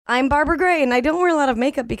I'm Barbara Gray, and I don't wear a lot of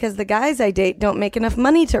makeup because the guys I date don't make enough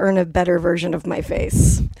money to earn a better version of my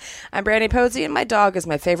face. I'm Brandy Posey, and my dog is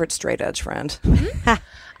my favorite straight edge friend.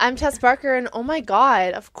 I'm Tess Barker, and oh my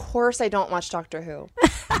god, of course I don't watch Doctor Who.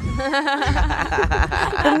 And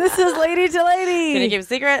this is Lady to Lady. Can you keep a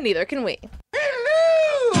secret? Neither can we.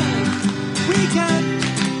 Hello! We got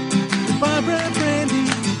Barbara,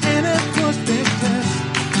 Brandy, and of course Big Tess.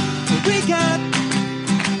 We got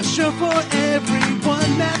a show for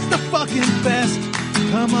everyone that's the fucking best.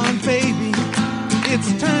 Come on, baby,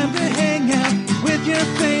 it's time to hang out with your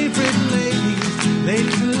favorite ladies.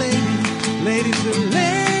 Ladies and ladies, ladies and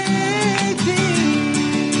ladies.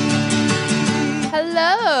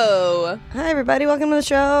 Hello. Hi, everybody. Welcome to the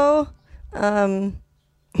show.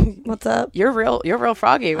 What's up? You're real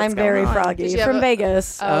froggy. What's I'm very going on? froggy from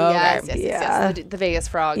Vegas. Oh, Okay. yes. The Vegas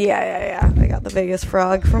frog. Yeah. I got the Vegas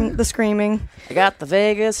frog from the screaming. I got the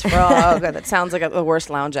Vegas frog. That sounds like the worst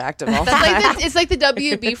lounge act of all time. That's like it's like the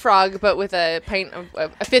WB frog, but with a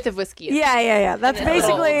fifth of whiskey. Yeah. That's And a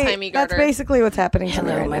little tiny that's garter. basically what's happening to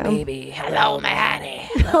me right my now. baby. Hello, my honey.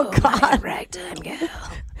 Oh God. Ragtime girl.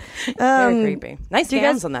 Very creepy. Nice do you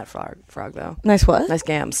gams guys- on that frog, though. Nice what? Nice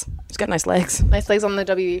gams. He's got nice legs. Nice legs on the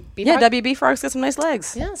WB Yeah, frog. WB frog's got some nice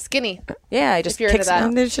legs. Yeah, skinny. Yeah, he just you're into kicks that.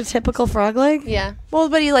 them. There's a typical frog leg. Yeah. Well,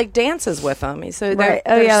 but he like dances with them. So Right.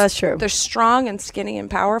 Oh, yeah, that's true. They're strong and skinny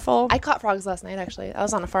and powerful. I caught frogs last night, actually. I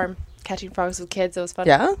was on a farm catching frogs with kids. It was fun.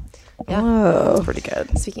 Yeah, Yeah. Oh. pretty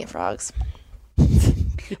good. Speaking of frogs.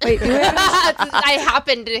 Wait, do we have, I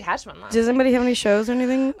happened to catch one last does anybody have any shows or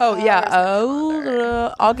anything? Oh yeah.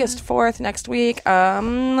 August 4th next week.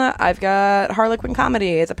 I've got Harlequin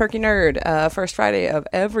Comedy. It's a perky nerd. First Friday of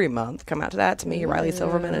every month. Come out to that. To me, Riley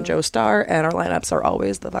Silverman and Joe Starr, and our lineups are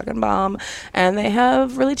always the fucking bomb. And they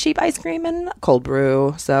have really cheap ice cream and cold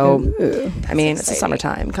brew. So I mean, it's the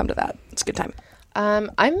summertime. Come to that. It's a good time. I'm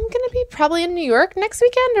going to be probably in New York next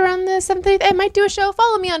weekend around the 7th, 8th. I might do a show.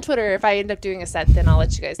 Follow me on Twitter. If I end up doing a set, then I'll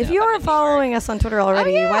let you guys know. If you I'm are in New following us on Twitter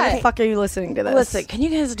already, yeah. why the fuck are you listening to this? Listen, can you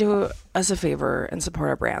guys do us a favor and support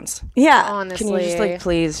our brands? Yeah. York. Honestly. Can you just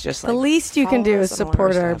please just The least you can follow do is us on all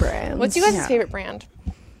support our stuff? brands. What's you guys' Yeah. favorite brand?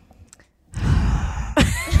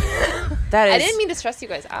 That is. I didn't mean to stress you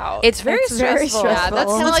guys out. It's very That's very stressful. yeah, stressful.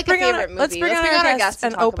 that's kind of Let's like a bring on favorite movie. let's bring on our guest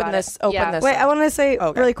and and talk open about this. it. Open Yeah. this. Wait, I want to say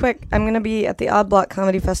Okay. really quick, I'm going to be at the Odd Block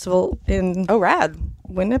Comedy Festival in Oh, rad.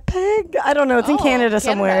 Winnipeg? I don't know. It's in Canada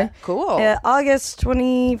somewhere. Cool. August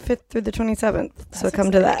 25th through the 27th. So come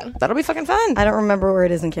to that. That'll be fucking fun. I don't remember where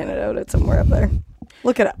it is in Canada, but it's somewhere up there.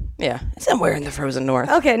 Look it up. Yeah, somewhere in the frozen north.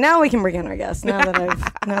 Okay, now we can bring in our guest. Now that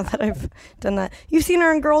I've done that. You've seen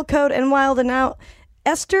her in Girl Code and Wild and Out.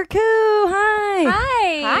 Esther Ku. Hi.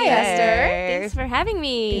 Hi. Hi, Esther. Thanks for having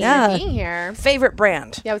me. Yeah. For being here. Favorite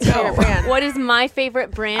brand? Yeah, what's your favorite brand? What is my favorite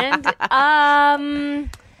brand?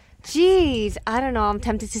 Geez, I don't know. I'm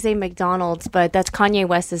tempted to say McDonald's, but that's Kanye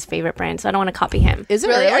West's favorite brand, so I don't want to copy him. Is it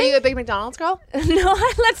Really? really? Are you a big McDonald's girl? No,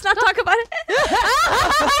 let's not talk about it.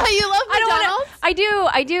 You love I don't McDonald's?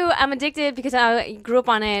 want to. I do. I'm addicted because I grew up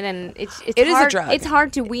on it, and it's It is a hard. drug. It's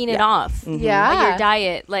hard to wean it off. Yeah. Like your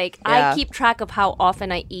diet. Like Yeah. I keep track of how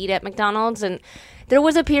often I eat at McDonald's, and there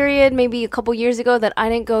was a period maybe a couple years ago that I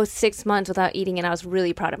didn't go 6 months without eating, and I was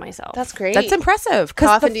really proud of myself. That's great. That's impressive.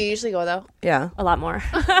 How often do you usually go, though? Yeah. a lot more.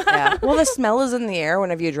 Yeah. Well, the smell is in the air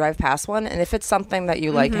whenever you drive past one, and if it's something that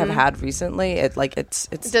you like have had recently, it It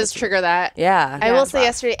does trigger that. Yeah. I will say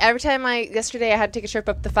yesterday I had to take a trip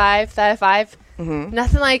up the I-5.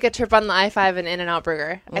 Nothing like a trip on the I-5 and In-N-Out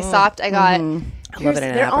Burger. I stopped. I got love it.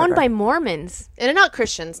 They're owned by Mormons. In-N-Out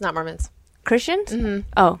Christians, not Mormons. Christians?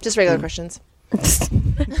 Oh. Just regular Christians.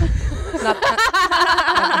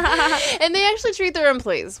 And they actually treat their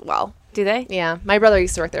employees well. Do they? Yeah. My brother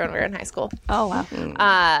used to work there when we were in high school. Oh, wow.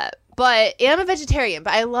 But I'm a vegetarian,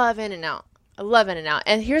 but I love In-N-Out. I love In-N-Out.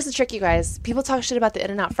 And here's the trick, you guys. People talk shit about the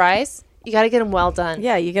In-N-Out fries. You got to get them well done.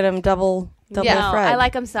 Yeah, you get them double Yeah. fried. I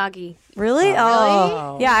like them soggy. Really?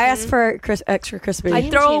 Oh. Yeah, I asked for extra crispy. I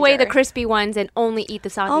throw away the changer. crispy ones and only eat the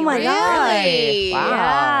soggy Oh my ones. God. Really? Wow.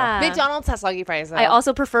 Yeah. McDonald's has soggy fries, though. I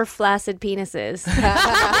also prefer flaccid penises.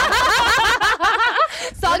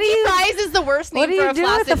 Soggy fries is the worst name What do for you a do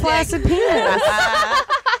with the flaccid flaccid penis?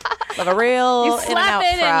 Love a real You slap In-N-Out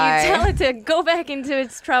it fry. and you tell it to go back into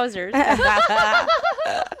its trousers.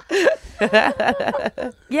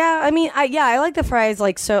 Yeah, I mean, I like the fries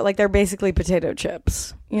like they're basically potato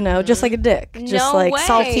chips. You know, just like a dick, just No like way.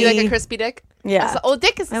 salty. Do you like a crispy dick? Yeah.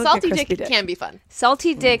 Dick is I like a salty crispy dick, dick. can be fun.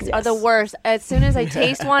 Salty dicks are the worst. As soon as I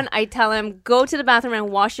taste one, I tell him, go to the bathroom and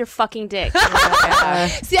wash your fucking dick.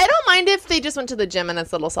 See, I don't mind if they just went to the gym and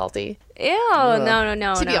it's a little salty. Ew,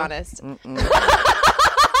 no. To be no. honest. See,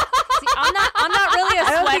 I'm not really a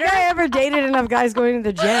I don't think sweater. never dated enough guys going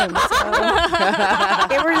to the gym. So.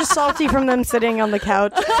 They were just salty from them sitting on the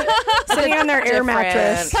couch, sitting on their air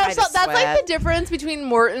mattress. Couch I salt, just that's like sweat. the difference between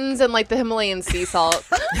Morton's and like the Himalayan sea salt.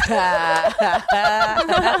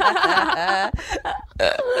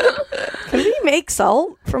 Can we make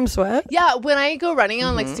salt from sweat? Yeah, when I go running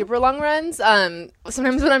on like super long runs,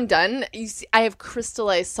 sometimes when I'm done, I have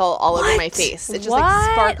crystallized salt all over my face. It's just like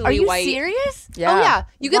What? sparkly Are you white. serious? Oh yeah,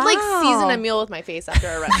 you could like Wow. season a meal with my face after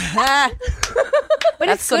a run. But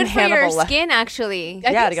That's it's good some for your Hannibal- skin, actually. I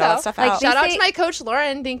Yeah, think to get all that stuff out. Shout out say- to my coach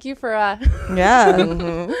Lauren. Thank you for Yeah.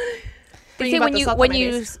 They bringing say about when the you salt when on my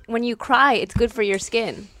you face. when you cry, it's good for your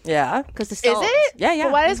skin Yeah. because the Is salt. it? Yeah, yeah.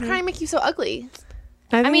 But why does crying make you so ugly?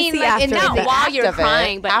 I mean, like, and not The while act you're of it,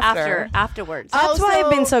 crying, but after. afterwards. That's Oh, why I've so-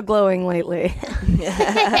 been so glowing lately.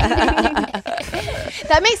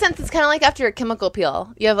 That makes sense. It's kind of like after a chemical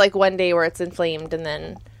peel. You have like one day where it's inflamed and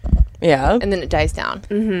then Yeah. it dies down.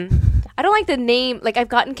 I don't like the name. Like I've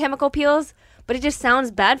gotten chemical peels, but it just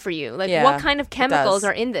sounds bad for you. Like Yeah, what kind of chemicals does.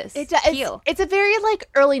 are in this It's peel? a very like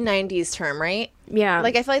early '90s term, right? Yeah,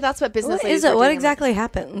 Like I feel like that's what business What ladies is it? were What doing. exactly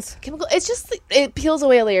happens? Chemical. It's just it peels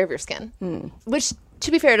away a layer of your skin, which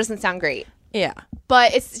to be fair doesn't sound great, Yeah.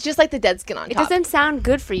 but it's just like the dead skin on it top. doesn't sound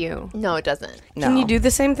good for you. No, it doesn't. No. Can you do the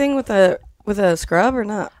same thing with a scrub or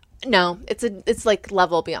not? No, it's like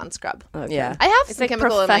level beyond scrub. Yeah. I have It's some like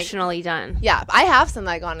chemical in my professionally done. yeah. I have some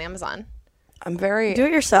that I got on Amazon. I'm very. Do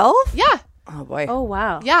it yourself? Yeah, Oh boy. Oh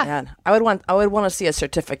wow. yeah. Man, I would want to see a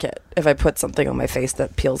certificate if I put something on my face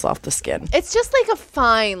that peels off the skin. It's just like a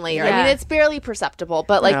fine layer. I Yeah. mean, it's barely perceptible,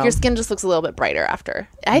 but like Yeah. your skin just looks a little bit brighter after.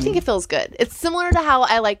 I think it feels good. It's similar to how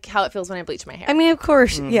I like how it feels when I bleach my hair. I mean, of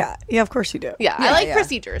course. Yeah, of course you do. yeah, I like yeah.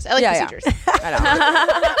 procedures. I like Yeah, yeah. procedures. I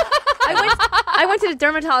know. I went to the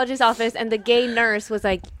dermatologist's office and the gay nurse was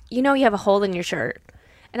like, you know, you have a hole in your shirt.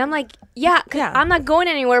 And I'm like, yeah, 'cause Yeah. I'm not going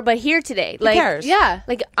anywhere but here today. Like, cares? Yeah,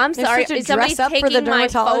 like I'm You're sorry, supposed to is somebody dress up for the taking my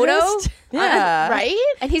photo? dermatologist? Yeah. right.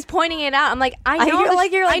 And he's pointing it out. I'm like, I know, You're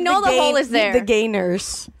like I know the gay, hole is there. The gay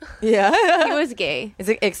nurse. Yeah. He was gay. Is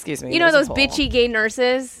it, excuse me. You know there's a those hole. bitchy gay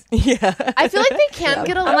nurses? Yeah. I feel like they can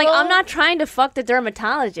get a little. I'm like, I'm not trying to fuck the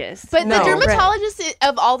dermatologist. But No. the dermatologist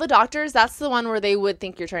of all the doctors, that's the one where they would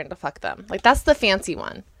think you're trying to fuck them. Like that's the fancy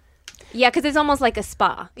one. Yeah, because it's almost like a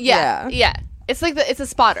spa. Yeah, Yeah. yeah. It's like it's a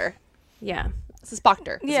spotter. Yeah. It's a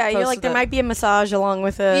spoctor. Yeah, you're opposed like to there the- might be a massage along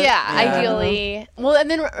with it. Yeah, ideally. Well, and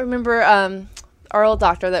then remember our old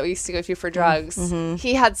doctor that we used to go to for drugs.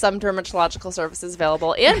 He had some dermatological services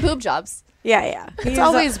available and boob jobs. Yeah, yeah. It's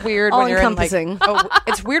always weird when you're in like. all-encompassing.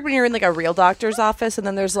 It's weird when you're in like a real doctor's office and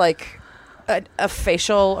then there's like a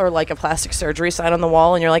facial or like a plastic surgery sign on the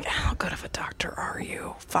wall and you're like, how good of a doctor are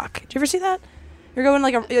you? Fuck. Did you ever see that? You're going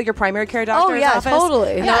like your primary care doctor's yeah, office.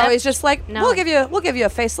 totally. And Yeah. they're always just like, No. we'll give you a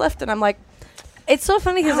facelift, and I'm like, It's so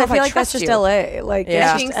funny because I I don't know feel if I like that's trust just you. LA. Like, Yeah.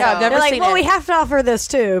 I it's think just- so. I've never they're like, seen well, it. we have to offer this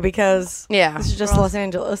too because yeah, this is just Los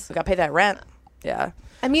Angeles. we got to pay that rent. Yeah.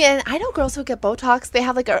 I mean, and I know girls who get Botox. They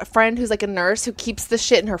have like a friend who's like a nurse who keeps the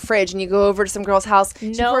shit in her fridge, and you go over to some girl's house.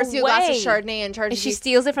 She No pours you a glass of way. Chardonnay and And charges she you.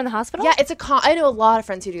 steals it from the hospital? Yeah, it's a I know a lot of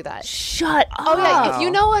friends who do that. Shut up. Oh yeah, if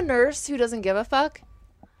you know a nurse who doesn't give a fuck,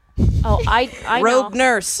 Oh, I Rogue know.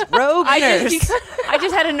 nurse. Rogue nurse. I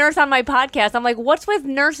just had a nurse on my podcast. I'm like, what's with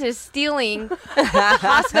nurses stealing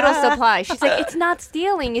hospital supplies? She's like, it's not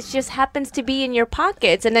stealing. It just happens to be in your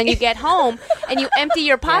pockets. And then you get home and you empty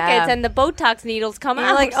your pockets Yeah. and the Botox needles come And out.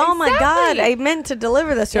 you're like, oh my God, Exactly. I meant to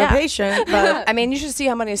deliver this to a Yeah. patient, but I mean, you should see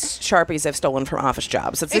how many Sharpies I've stolen from office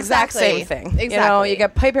jobs. It's the exact Exactly. same thing. You know, Exactly. you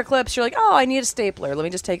get paper clips. You're like, oh, I need a stapler. Let me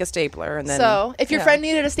just take a stapler, and then. so if your yeah. friend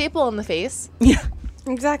needed a staple in the face, Yeah.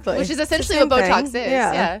 exactly. which is It's the essentially same what Botox thing. is,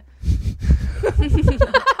 Yeah.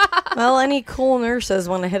 Well, any cool nurses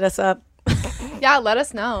want to hit us up. yeah, let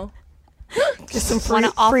us know. Just some free, Want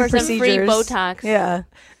to offer free some free procedures. Botox. Yeah.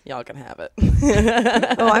 Y'all can have it.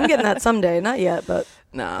 Oh, I'm getting that someday. Not yet, but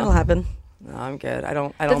it'll No, happen. no, I'm good. I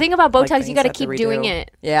don't. The thing about like Botox, you things got to I have keep redo. doing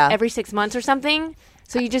it Yeah. every 6 months or something.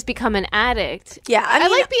 So you just become an addict. Yeah, I I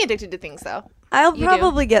mean, like being addicted to things though. I'll you do.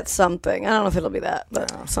 probably get something. I don't know if it'll be that,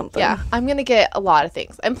 but something. Yeah, I'm gonna get a lot of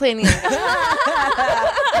things. I'm planning on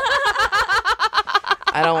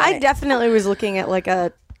I don't. I definitely was looking at like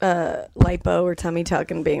a lipo or tummy tuck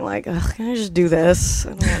and being like, ugh, can I just do this? I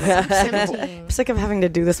don't know. I'm sick of having to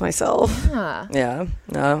do this myself. Huh. Yeah.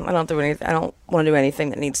 No, I don't do anything. I don't want to do anything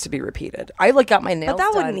that needs to be repeated. I like got my nails. But that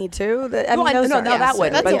done. wouldn't need to. I No, mean, those no, are- no, that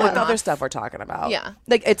wouldn't. That's But a with the one-off. other stuff we're talking about. Yeah.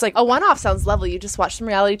 Like it's like A one-off sounds lovely. You just watch some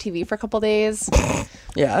reality TV for a couple days,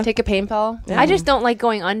 yeah. take a pain pill. I just don't like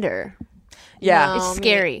going under. Yeah. No. It's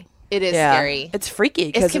scary. It is Yeah. scary. It's freaky.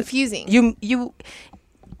 It's 'cause confusing. You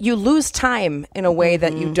you lose time in a way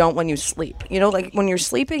that you don't when you sleep. You know, like when you're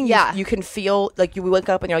sleeping, you can feel like you wake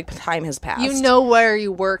up and you're like, time has passed. You know where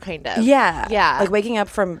you were, kind of. Yeah. Yeah. Like waking up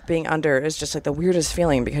from being under is just like the weirdest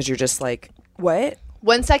feeling because you're just like, what?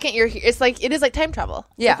 1 second you're here. It is like time travel.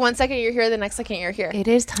 Yeah. Like 1 second you're here, the next second you're here. It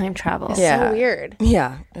is time travel. It's Yeah. so weird.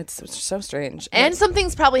 Yeah. It's so strange. And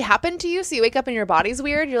something's probably happened to you, so you wake up and your body's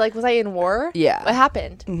weird. You're like, was I in war? Yeah. What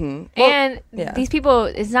happened? And yeah. these people,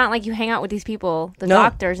 it's not like you hang out with these people, the No.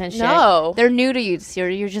 doctors and shit. No. They're new to you. So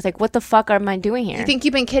you're just like, what the fuck am I doing here? You think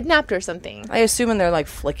you've been kidnapped or something? I assume when they're like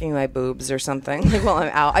flicking my boobs or something like while I'm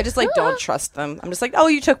out. I just like don't trust them. I'm just like, oh,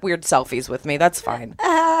 you took weird selfies with me. That's fine.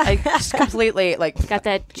 I just completely like Got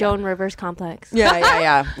that Joan Rivers complex.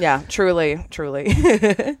 Yeah. Truly.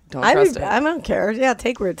 Don't trust it. I don't care. Yeah,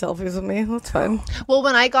 take weird selfies with me. That's fine. Well,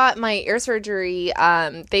 when I got my ear surgery,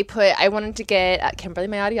 I wanted to get, Kimberly,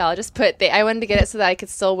 my audiologist, I wanted to get it so that I could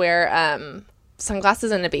still wear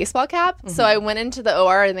sunglasses and a baseball cap. So I went into the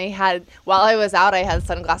OR and while I was out, I had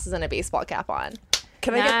sunglasses and a baseball cap on.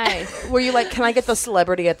 Can I get? Were you like? Can I get the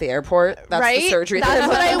celebrity at the airport? That's Right? the surgery. That's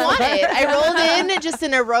what I wanted. I rolled in just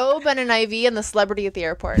in a robe and an IV and the celebrity at the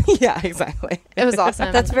airport. Yeah, exactly. It was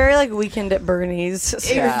awesome. That's very like Weekend at Bernie's.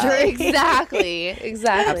 Exactly.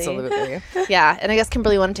 Absolutely. Yeah, and I guess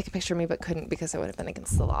Kimberly wanted to take a picture of me but couldn't because I would have been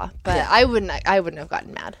against the law. But I wouldn't have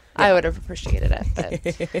gotten mad. I would have appreciated it.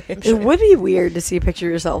 But It would be weird to see a picture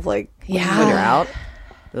of yourself like When you're out.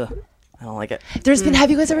 Ugh, I don't like it. there's been.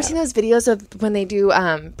 Have you guys ever seen those videos of when they do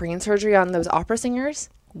brain surgery on those opera singers?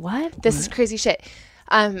 What? This is crazy shit.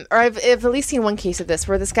 Or I've at least seen one case of this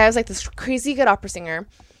where this guy was like this crazy good opera singer,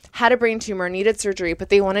 had a brain tumor, needed surgery, but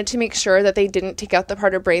they wanted to make sure that they didn't take out the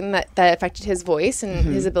part of brain that affected his voice and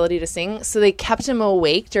his ability to sing. So they kept him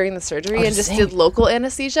awake during the surgery and just did local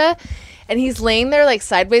anesthesia. And he's laying there like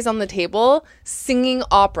sideways on the table singing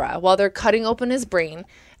opera while they're cutting open his brain.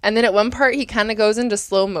 And then at one part, he kind of goes into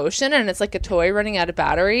slow motion, and it's like a toy running out of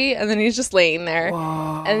battery. And then he's just laying there,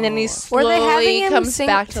 and then he Were they having slowly him comes sing,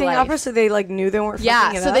 back to sing life. opera so they like knew they weren't Yeah,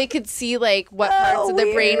 fucking it so up? they could see like what parts of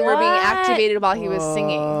the brain were being What? activated while he was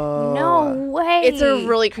singing. No way. It's a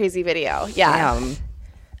really crazy video. Yeah. Damn.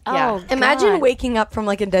 Yeah. Oh, Imagine God. waking up from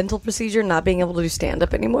like a dental procedure not being able to do stand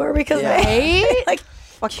up anymore because they Right? like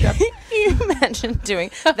fucked up. Can you imagine doing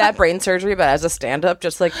that brain surgery, but as a stand-up,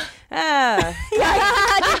 just like,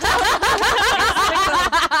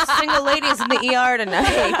 single ladies in the ER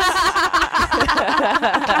tonight.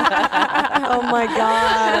 Oh my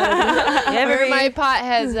god. Where my pot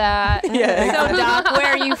has at. So, Doc, where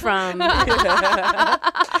are you from?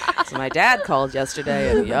 So my dad called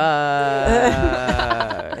yesterday, and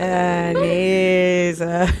And he's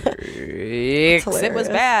it was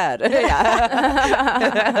bad.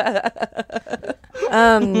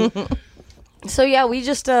 so yeah, we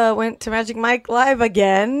just went to Magic Mike Live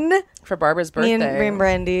again. For Barbara's birthday. Me and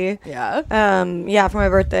Brandy. Yeah. Yeah, for my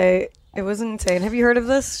birthday. It was insane. Have you heard of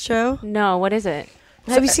this show? No, what is it?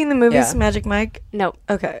 Have you seen the movies yeah. Magic Mike? No.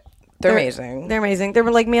 Okay. They're amazing. They're amazing. They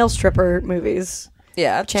were like male stripper movies.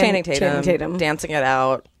 Yeah, Channing Channing Tatum. dancing it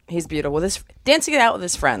out. He's beautiful. Dancing it out with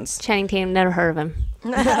his friends. Channing Tatum, never heard of him.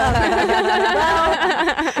 Imagine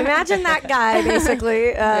that guy basically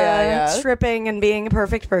Yeah. stripping and being a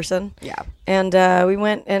perfect person. Yeah. And we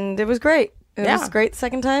went and it was great. It was great the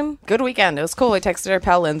second time. Good weekend. It was cool. We texted our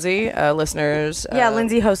pal Lindsay, listeners. Yeah,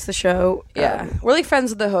 Lindsay hosts the show. Yeah, we're like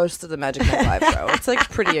friends with the host of the Magic Mike Live show. It's like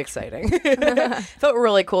pretty exciting. Felt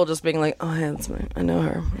really cool just being like, oh yeah, I know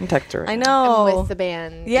her. I text her. I know. I'm with the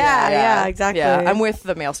band. Yeah, exactly. Yeah, I'm with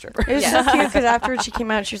the male stripper. It was so cute because afterwards she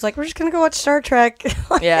came out, she was like, "We're just gonna go watch Star Trek."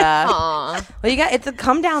 Yeah. Aw. Well, it's a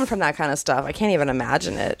come down from that kind of stuff. I can't even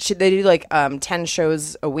imagine it. They do like 10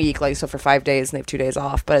 shows a week, like so for 5 days, and they have 2 days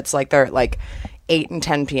off. But it's like they're at like 8 and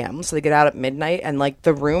 10 p.m. So they get out at midnight, and like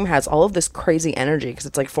the room has all of this crazy energy because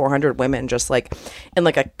it's like 400 women just like in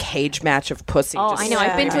like a cage match of pussy. Oh, just I know.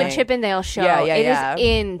 I've been to a screaming. Chippendale show. Yeah, yeah, It yeah. is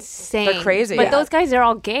insane. They're crazy. But Yeah. those guys, they're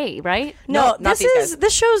all gay, right? No, not these guys.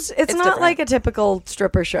 this show's it's not different. like a typical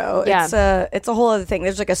stripper show. Yeah. It's a whole other thing.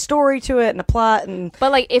 There's like a story to it and a plot and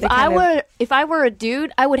But like, if They I kind of- were a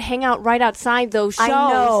dude, I would hang out right outside those shows.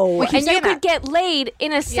 I know. We keep And you saying could that. get laid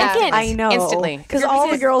in a second. I know Instantly. because If you're all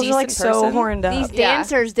the a girls are like decent so person, horned up. These Yeah.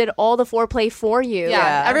 dancers did all the foreplay for you.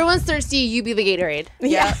 Yeah. Everyone's thirsty. You be the Gatorade.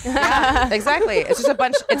 Yeah. Exactly. It's just a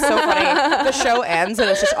bunch. It's so funny. The show ends and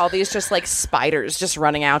it's just all these just like spiders just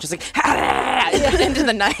running out, just like into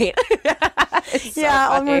the night. Yeah,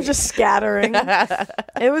 funny. we're just scattering.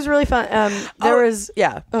 It was really fun. There was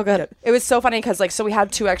Yeah. Oh, good. It was so funny because, like, so we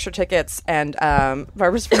had 2 extra tickets, and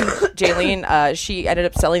Barbara's friend Jaylene, she ended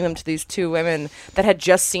up selling them to these 2 women that had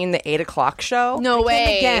just seen the 8 o'clock show. No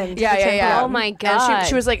way. again. Yeah. Oh my god. And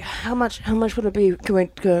she was like, "How much would it be?"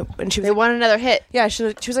 And she was They like, want another hit. "Yeah." She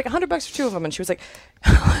was like $100 for 2 of them, and she was like,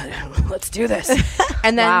 "Let's do this."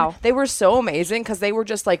 And then Wow. they were so amazing because they were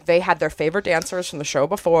just like, they had their favorite dancers from the show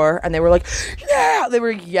before, and they were like, "Yeah!" They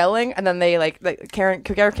were yelling, and then they like Karen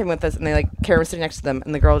came with us, and Karen was sitting next to them,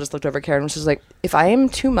 and the girl just looked over at Karen, and she was like, "If I am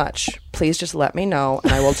too much, please just let me know,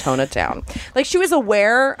 and I will tone it down." Like, she was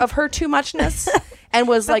aware of her too muchness. And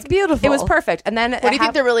was like beautiful. It was perfect. And then What do you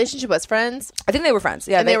think their relationship was? Friends? I think they were friends.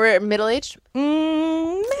 Yeah, And they were middle-aged? they're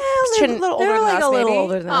a Shouldn't- little older They're than like us, a little maybe.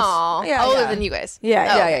 older than us. Aw. Yeah, older yeah. than you guys.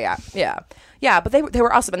 Yeah, Yeah. Yeah, but they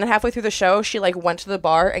were awesome. And then halfway through the show, she like went to the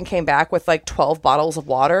bar and came back with like 12 bottles of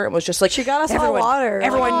water and was just like, She got us all everyone, water.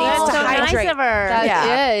 Everyone Oh, needs that's to so nice hydrate. of her. That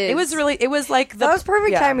Yeah, is. it was like That was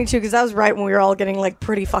perfect timing too, because that was right when we were all getting like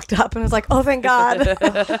pretty fucked up, and it was like, oh, thank God.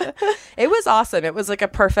 It was awesome. It was like a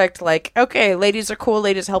perfect, like, okay, ladies are cool,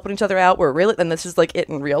 ladies helping each other out. We're really, and this is like it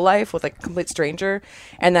in real life with like a complete stranger,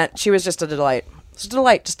 and that she was just a delight. It's a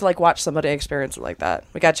delight just to like watch somebody experience it like that.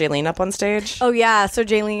 We got Jaylene up on stage. Oh yeah, so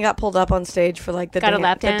Jaylene got pulled up on stage for like the Got a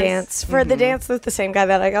lap the dance? dance for the dance with the same guy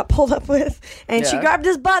that I got pulled up with, and she Yeah. grabbed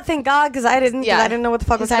his butt. Thank God, because I didn't. 'Cause Yeah. I didn't know what the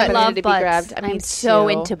fuck was His butt happening. needed to be Butts. grabbed. I'm Me so too.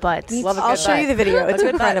 into butts. Love a I'll good show you butt. the video. It's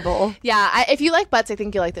good butt. incredible. Yeah, if you like butts, I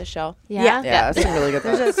think you like this show. Yeah. Yeah, it's a really good.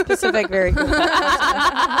 There's a specific, very good.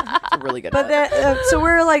 a really good. But butt. then, so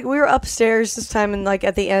we were upstairs this time, and like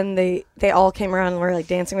at the end, they all came around and were like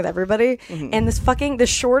dancing with everybody, and the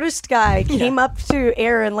shortest guy came up to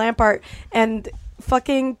Erin Lampart and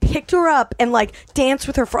fucking picked her up and like danced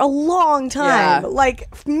with her for a long time, Yeah. like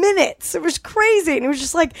minutes. It was crazy, and it was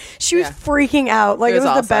just like she was Yeah. freaking out. Like It it was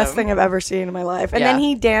was the best awesome. thing I've ever seen in my life. And Yeah. then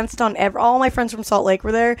he danced on all my friends from Salt Lake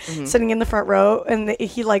were there, sitting in the front row, and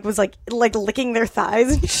he like was like licking their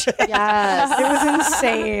thighs and shit. Yes. It was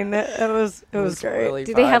insane. It was great. really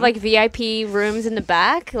Do they have fun. like VIP rooms in the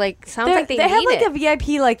back? Like sounds like they have need like it. a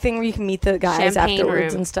VIP like thing where you can meet the guys Champagne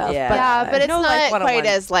afterwards room. and stuff. Yeah. But Yeah, but it's No, not like, quite one-on-one.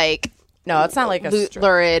 as like No, it's not like a.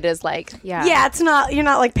 lurid as like. yeah. yeah, it's not. You're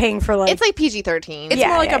not like paying for like. It's like PG-13. It's Yeah,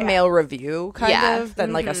 more like yeah, a yeah. male review kind Yeah. of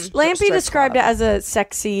than like a. Lampy described it as a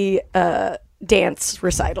sexy dance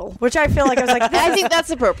recital, which I feel like I was like, I think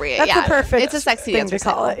that's appropriate. that's yeah. the perfect. It's a sexy thing dance to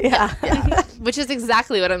call recital. it. Yeah, Which is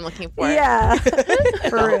exactly what I'm looking for. yeah,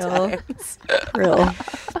 for real, real.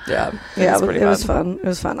 Yeah, Yeah, it's pretty it was fun. It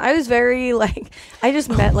was fun. I was very like, I just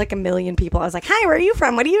met like a million people. I was like, hi, where are you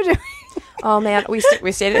from? What are you doing? Oh man, we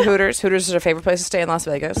stayed at Hooters. Hooters is our favorite place to stay in Las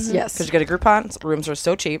Vegas. Yes. because you get a Groupon. Rooms are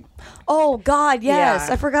so cheap. Oh God, yes,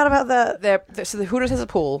 Yeah. I forgot about that. So the Hooters has a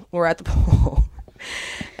pool. We're at the pool.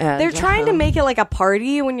 And, They're trying to make it like a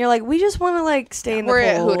party when you're like, we just want to like stay in the We're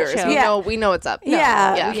pool. at Hooters. Chill. We know what's up.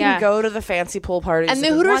 Yeah. Yeah. You Yeah. can go to the fancy pool parties. And the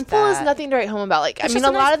if you Hooters want pool is that. nothing to write home about. Like, It's I mean, just a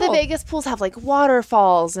a lot nice of the pool. Vegas pools have like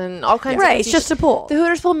waterfalls and all kinds of Right, it's crazy just a pool. The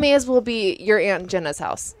Hooters pool may as well be your Aunt Jenna's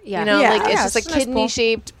house. Yeah. You know, Yeah. like it's Yeah, just a it's a nice pool.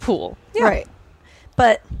 kidney-shaped pool. Right.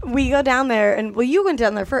 But we go down there, and well, you went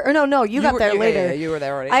down there first. Or no, you got were- there later. Yeah, you were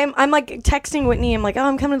there already. I'm like texting Whitney. I'm like, oh,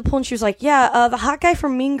 I'm coming to the pool, and she was like, yeah, the hot guy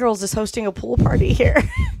from Mean Girls is hosting a pool party here.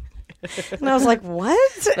 And I was like, what?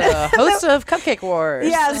 the host of Cupcake Wars.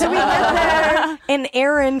 Yeah, so we get there, and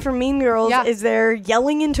Aaron from Mean Girls Yeah. is there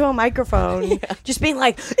yelling into a microphone, just being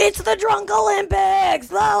like, "It's the Drunk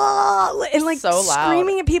Olympics!" La, la, la," and like So loud.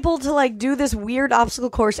 screaming at people to like do this weird obstacle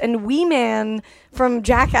course. And Wee Man from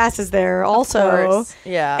Jackass is there also, course.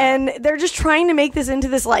 Yeah. And they're just trying to make this into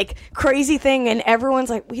this like crazy thing, and everyone's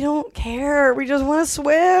like, "We don't care. We just want to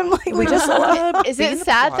swim. Like we just love." Is it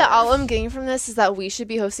sad that all I'm getting from this is that we should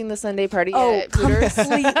be hosting the Sunday party Oh, at Hooters?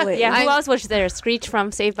 completely. Yeah, who I- else was there? Screech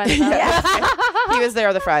from Saved by the Bell. he was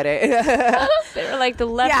there the Friday. They were like the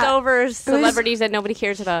leftovers celebrities that nobody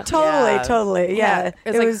cares about. Totally. Yeah. It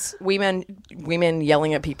It was like was women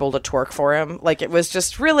yelling at people to twerk for him. Like it was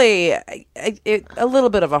just really a little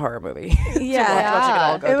bit of a horror movie. yeah. Watching it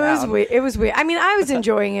all go It was down. weird. It was weird. I mean, I was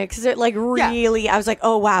enjoying it because it like really. I was like,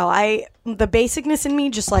 oh wow, the basicness in me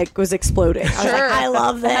just like was exploding. I was Sure. like, I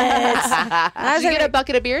love this. And I was Did you like, get a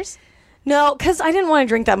bucket of beers? No, because I didn't want to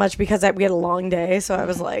drink that much because we had a long day, so I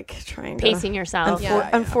was like trying to Pacing yourself.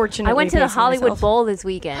 Unfortunately, I went to the pacing Hollywood myself. Bowl this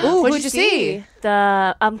weekend. Ooh, What'd who'd you you see?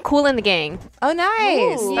 The Cool in the Gang. Oh,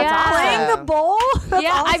 nice. Ooh. That's Yeah. Playing awesome. the bowl. That's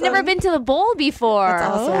Yeah, I've never awesome. been to the bowl before.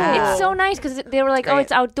 That's awesome. It's so nice because they were like, Great. "Oh,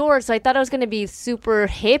 it's outdoors," so I thought it was going to be super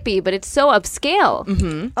hippie, but it's so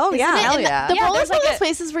upscale. Oh yeah, Hell And yeah. The Yeah, bowl there's is one of like those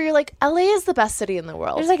places where you're like, LA is the best city in the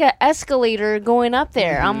world. There's like an escalator going up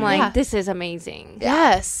there. I'm like, Yeah. this is amazing.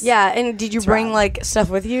 yes. yeah. And did you bring rad. like stuff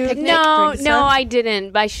with you? No, Drink no, stuff? I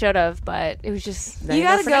didn't. I should have, but it was just. There You you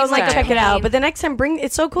go gotta for go next and like time. check it out. But the next time, bring.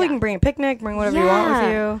 It's so cool. You can bring a picnic, bring whatever you want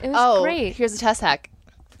with you. It was Oh, great. here's a test hack.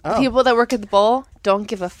 Oh. People that work at the bowl don't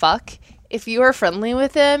give a fuck. If you are friendly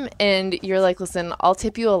with them and you're like, listen, I'll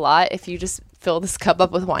tip you a lot if you just fill this cup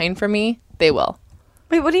up with wine for me, they will.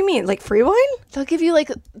 Wait, what do you mean? Like free wine? They'll give you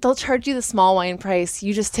they'll charge you the small wine price.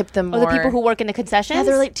 You just tip them Oh, more. the people who work in the concessions? Yeah,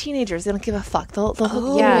 they're like teenagers. They don't give a fuck. They'll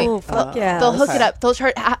Oh, yeah. fuck yeah. They'll hook okay. it up. They'll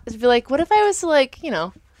charge. Be like, what if I was to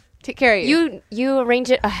take care of you? You arrange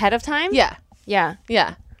it ahead of time? Yeah, Yeah.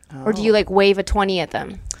 yeah. Or do you like wave a 20 at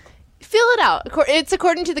them? Fill it out. It's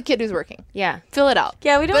according to the kid who's working. Yeah. Fill it out.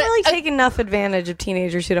 Yeah, we don't But, really take enough advantage of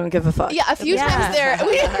teenagers who don't give a fuck. Yeah, a few Yeah. times there.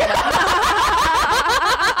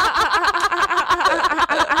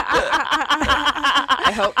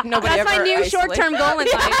 I hope nobody That's my ever new isolates- short-term goal in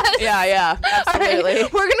life. Yeah, yeah. All right, Absolutely.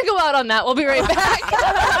 we're gonna go out on that. We'll be right back.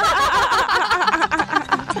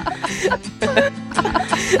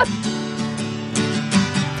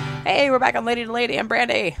 Hey, we're back on Lady to Lady. I'm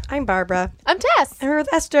Brandy. I'm Barbara. I'm Tess. And we're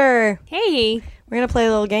with Esther. Hey. We're gonna play a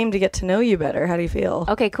little game to get to know you better. How do you feel?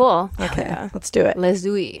 Okay, cool. Okay, let's do it. Let's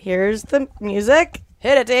do it. Here's the music.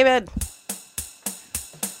 Hit it, David.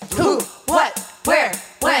 Who, what, where,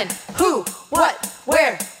 when? Who, what,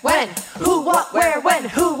 where, when? Who, what, where, when?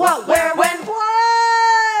 Who, what, where, when?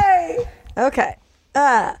 Play. Okay.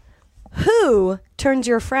 Who turns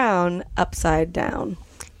your frown upside down?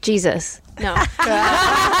 Jesus. No.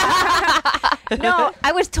 No,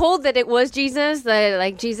 I was told that it was Jesus. That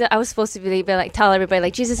like Jesus, I was supposed to be like tell everybody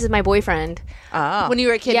like Jesus is my boyfriend. Ah. When you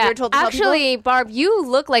were a kid, you were told to tell people? actually, Barb, you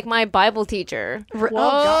look like my Bible teacher. Oh God,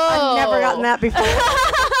 I've never gotten that before.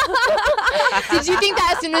 Did you think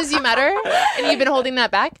that as soon as you met her, and you've been holding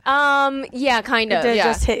that back? Yeah, kind of. Did it Yeah.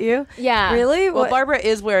 just hit you? Yeah. Really? Well, What- Barbara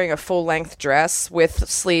is wearing a full-length dress with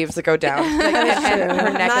sleeves that go down. Like, and her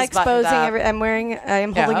I'm neck not is buttoned exposing up. I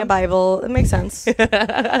am holding Yeah. a Bible. It makes sense.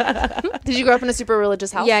 Did you grow up in a super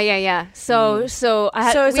religious house? Yeah. So I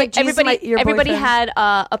had So it's like Jesus your everybody boyfriend?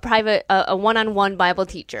 had a private a one-on-one Bible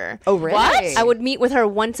teacher. Oh, really? What? I would meet with her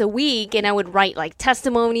once a week, and I would write like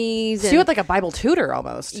testimonies. So and, you had like a Bible tutor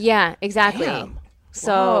almost. yeah, exactly. Damn.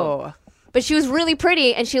 So, Whoa. but she was really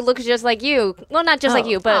pretty, and she looks just like you. Well, not just like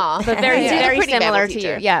you, but Aw. very Yeah. very Pretty Bible similar to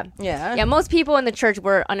teacher. you. Yeah. Yeah. Yeah, most people in the church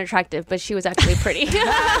were unattractive, but she was actually pretty. That's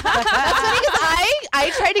funny because I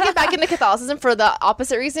tried to get back into Catholicism for the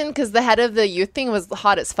opposite reason because the head of the youth thing was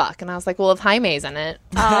hot as fuck, and I was like, well, if Jaime's in it,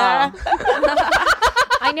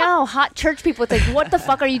 I know, hot church people. It's like, what the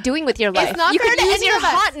fuck are you doing with your life? not You fair could to use any your of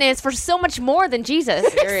us. hotness for so much more than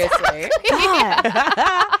Jesus. Seriously.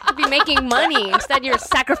 God. You'd be making money. Instead, you're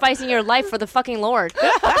sacrificing your life for the fucking Lord.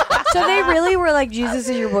 So they really were like, Jesus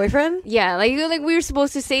is your boyfriend? Yeah, like we were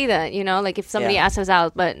supposed to say that, you know, like if somebody Yeah. asked us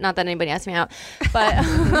out, but not that anybody asked me out. But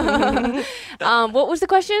what was the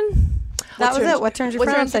question? That was it. What turns your what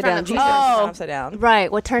frown turns your upside frown down? upside Jesus. down? Oh. Upside down.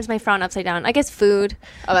 Right, what turns my frown upside down? I guess food.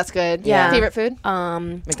 oh, that's good. Yeah. Favorite food?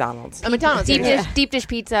 McDonald's. McDonald's. Deep dish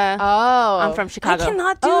pizza. Oh, I'm from I Chicago.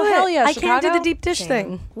 cannot do Oh, it. hell yeah, I can't do the Chicago? deep dish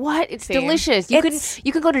thing. What? It's Same. delicious. You It's-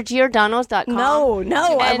 can go to giordano's.com.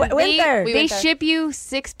 No, I And went they, there. We they went there. ship you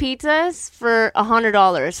 6 pizzas for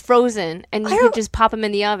 $100 frozen, and you don't- could just pop them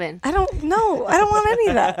in the oven. I don't know. I don't want any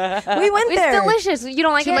of that. We went It's there. delicious. You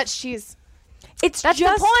don't like too it? much cheese. It's That's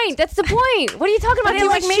just the point. That's the point. What are you talking about? But it Too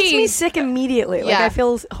like much makes me cheese. sick immediately. Like Yeah. I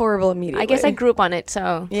feel horrible immediately. I guess I grew up on it,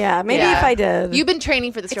 so Yeah, maybe Yeah. if I did. You've been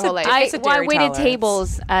training for this your whole life. I It's a dairy waited tolerance.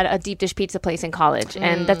 tables at a deep dish pizza place in college,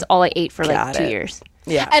 and that's all I ate for like Got 2 it. years.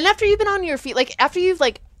 Yeah. And after you've been on your feet, like after you've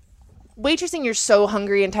like waitressing, you're so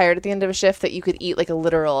hungry and tired at the end of a shift that you could eat like a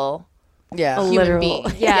literal yeah. human Literal. being.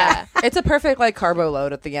 Yeah. It's a perfect like carbo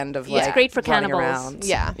load at the end of like It's great for running cannibals. around.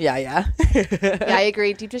 Yeah. Yeah, yeah. Yeah, I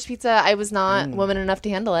agree. Deep dish pizza, I was not woman enough to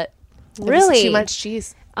handle it. It was Really? too much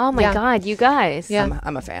cheese. Oh my Yeah. God, you guys. Yeah.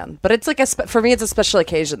 I'm a fan. But it's like for me it's a special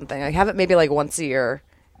occasion thing. I have it maybe like once a year.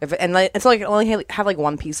 And like, it's like I only have like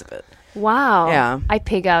one piece of it. Wow. Yeah. I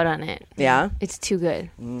pig out on it. Yeah. It's too good.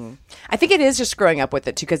 I think it is just growing up with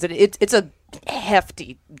it too because it's a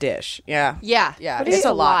hefty dish. Yeah. Yeah. Yeah. It's It's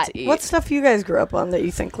a lot to eat. What stuff you guys grew up on that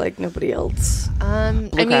you think like nobody else? Blue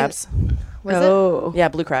crabs? Was it? Oh, Yeah,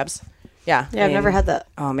 blue crabs. Yeah. Yeah, I've never had that.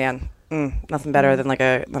 Oh man, nothing better than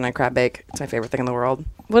a crab bake. It's my favorite thing in the world.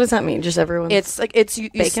 What does that mean? Just everyone? It's you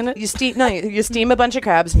baking it? You steam you steam a bunch of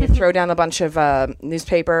crabs and you throw down a bunch of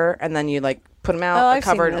newspaper and then you like put them out I've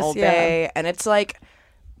covered seen in Old this, yeah. Bay, and it's like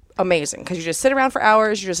amazing because you just sit around for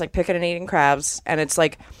hours. You're just like picking and eating crabs, and it's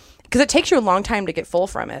like because it takes you a long time to get full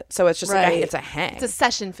from it. So it's just like Right. it's a hang. It's a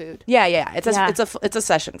session food. Yeah. It's Yeah. it's a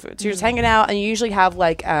session food. So you're just hanging out, and you usually have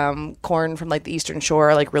like corn from like the Eastern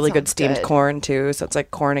Shore, like really good Sounds steamed good. corn too. So it's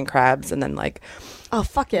like corn and crabs, and then like oh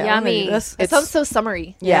fuck yeah! I'm gonna do Yummy. this. It sounds so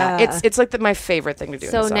summery. Yeah. it's like my favorite thing to do.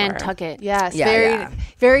 in So the summer. Nantucket. Yes, Yeah, very, yeah.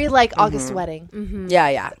 very like August wedding.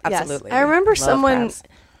 Yeah, absolutely. I remember Love someone. crabs.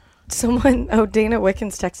 Dana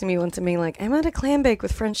Wickens texted me once and being like, "I'm at a clam bake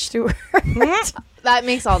with French Stewart." That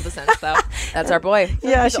makes all the sense, though. That's our boy.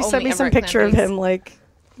 yeah, He's she sent only me ever some at clam picture of bakes. him like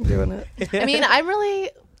doing it. I mean,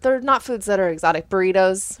 they're not foods that are exotic.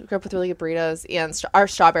 Burritos. We grew up with really good burritos. And our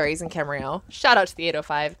strawberries in Camarillo. Shout out to the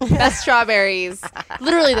 805. Best strawberries.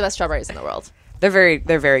 Literally the best strawberries in the world. They're very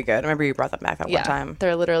good. I remember you brought them back that one time.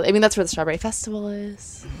 They're literally, I mean, that's where the strawberry festival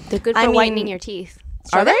is. They're good for I mean- whitening your teeth.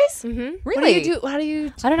 Strawberries? Mm-hmm. What do you do? How do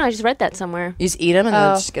you... I don't know. I just read that somewhere. You just eat them and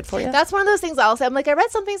then it's just good for you. That's one of those things I'll say. I'm like, I read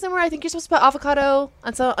something somewhere. I think you're supposed to put avocado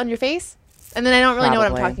on your face. And then I don't really know what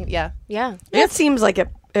I'm Probably. talking... Yeah. Yeah. It seems like it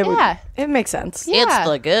would. Yeah. It makes sense.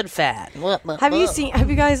 Yeah. good fat. Have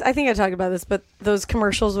you guys, I think I talked about this, but those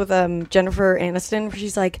commercials with Jennifer Aniston where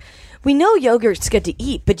she's like, we know yogurt's good to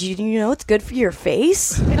eat, but you know it's good for your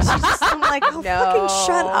face? And she's just, I'm like, oh, fucking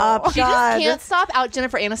shut up, She God. just can't stop out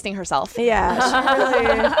Jennifer Aniston herself. Yeah, she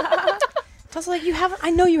really... I was like, I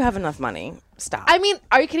know you have enough money. Stop. I mean,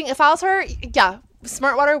 are you kidding? If I was her, yeah.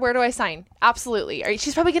 Smart Water, where do I sign? Absolutely.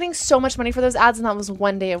 She's probably getting so much money for those ads, and that was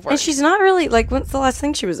one day of work. And she's not really, like, when's the last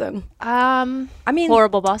thing she was in? I mean,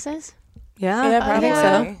 Horrible Bosses. Yeah, yeah, probably.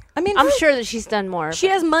 yeah. I mean, I'm sure that she's done more. She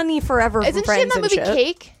has money forever Isn't from she in friends that movie and shit.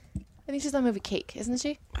 Cake? I think she's in that movie Cake, isn't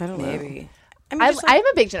she? I don't know. maybe. I mean, I'm just, like,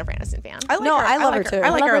 a big Jennifer Aniston fan. I like No, her. I love her like too. I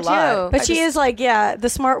like I her a love her lot. too. But she is like, yeah, the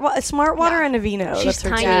smart water and a vino. She's That's her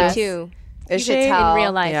tiny type. too. Is You could she? tell. In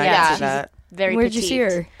real life. Yeah, I Yeah. can see She's that. very Where'd petite. you see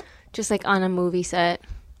her? Just like on a movie set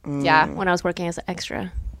Yeah. when I was working as an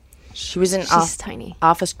extra. She was in She's tiny.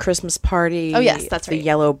 Office Christmas Party. Oh, yes, that's The right.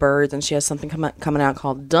 Yellow Birds, and she has something coming out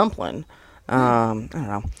called Dumpling. I don't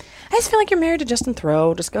know. I just feel like you're married to Justin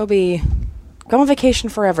Thoreau. Just go on vacation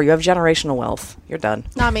forever. You have generational wealth. You're done.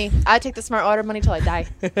 Not me. I take the Smart Water money till I die.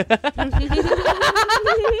 You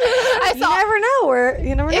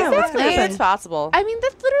never know what's gonna Exactly. happen. It's possible. I mean,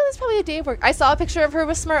 that literally is probably a day of work. I saw a picture of her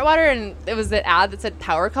with Smart Water, and it was an ad that said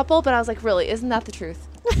power couple, but I was like, really, isn't that the truth?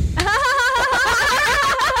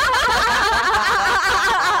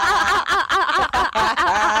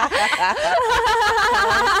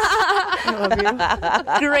 I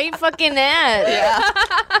love you. Great fucking ad.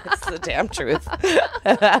 It's the damn truth.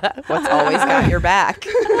 What's always got your back.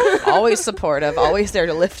 Always supportive. Always there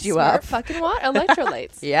to lift you Smart up. fucking what?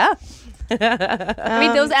 Electrolytes. Yeah. I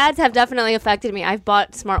mean, those ads have definitely affected me. I've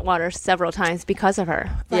bought Smart Water several times because of her.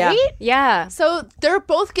 Yeah. Right? Yeah. So they're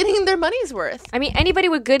both getting their money's worth. I mean, anybody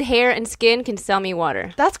with good hair and skin can sell me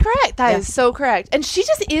water. That's correct. That is so correct. And she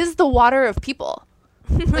just is the water of people.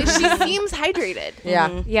 Like, she seems hydrated.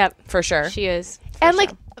 Yeah. Yep. For sure. She is. And like,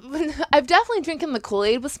 I've definitely drinking the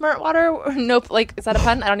Kool-Aid with Smart Water. Nope. Like, is that a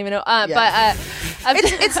pun? I don't even know. But I've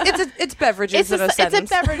It's beverages it's in a a sentence.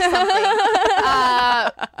 beverage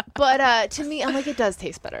something. But to me, I'm like, it does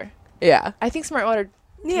taste better. Yeah. I think Smart Water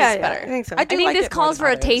Yeah, tastes better. I think so. I I do think like this it more calls than for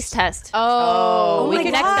a others. taste test. Oh, my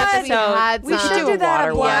we God. We We should do do a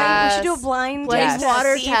that. water We should do a Yes. blind Blind taste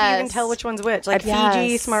water test. See if you can test. tell which one's which. Like Yes.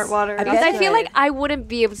 Fiji, Smart Water. I Because I That's feel good. like I wouldn't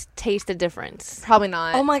be able to taste the difference. Probably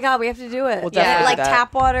not. Oh my God, we have to do it. We'll definitely Like do that.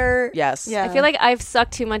 tap water. Yes. Yeah. I feel like I've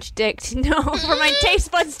sucked too much dick to know for my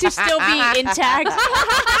taste buds to still be intact.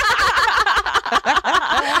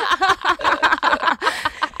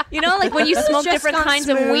 You know, like when you smoke just different gone kinds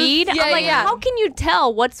of smooth. weed, Yeah, I'm like, yeah. how can you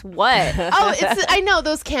tell what's what? Oh, I know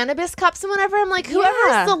those cannabis cups and whatever. I'm like, whoever's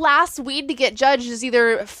Yeah. the last weed to get judged is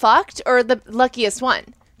either fucked or the luckiest one,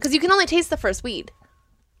 because you can only taste the first weed.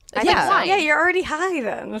 It's like wine. Yeah, you're already high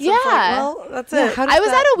then. So it's Yeah. like, well, that's it. how does I was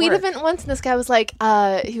that at a weed work? event once, and this guy was like,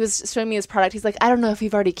 he was showing me his product. He's like, I don't know if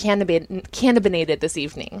you've already cannabinated this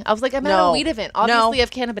evening. I was like, I'm at No. a weed event. Obviously, No.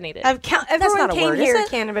 I've cannabinated. Everyone not a came word, is here it?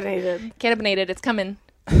 cannabinated. Cannabinated. It's coming.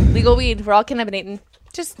 Legal weed. We're all cannabinating.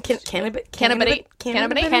 Just Cannabinate.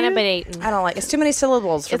 Cannabinate. I don't like. It's too many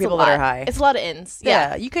syllables for It's people a lot. that are high. It's a lot of ins.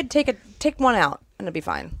 yeah. You could take one out and it'd be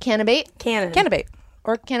fine. Cannabate. Cannon. Cannabate.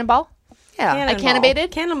 Or cannonball. Yeah. I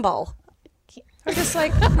cannabated? Cannonball. Or just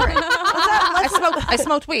like I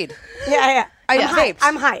smoked weed. Yeah. I Yeah. vaped.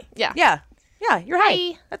 I'm high. Yeah. Yeah. Yeah, you're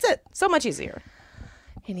high. Hi. That's it. So much easier.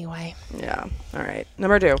 Anyway, Yeah. All right.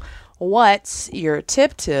 Number 2. What's your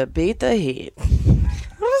tip to beat the heat?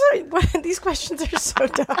 These questions are so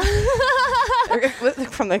dumb.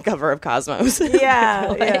 From the cover of Cosmos.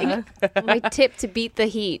 Yeah. My tip to beat the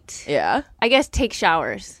heat. Yeah. I guess take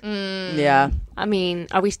showers. Yeah. I mean,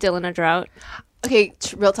 are we still in a drought? okay,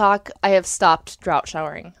 real talk. I have stopped drought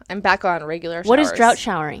showering. I'm back on regular showers. What is drought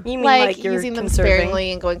showering? You mean Like, you're using them conserving?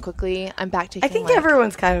 sparingly and going quickly. I'm back taking. I think like,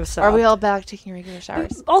 everyone's kind of stopped. Are we all back taking regular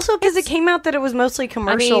showers? Also, because it came out that it was mostly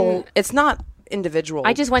commercial. mean, It's not individual.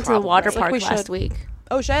 I just went to the water problems. park we last should. week.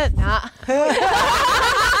 Oh shit. Nah.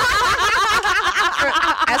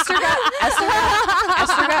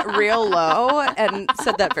 Esther got real low and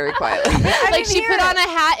said that very quietly. Like she put on a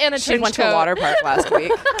hat and a She trench went to coat. a water park last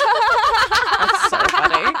week. That's so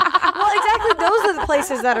funny. well, exactly. Those are the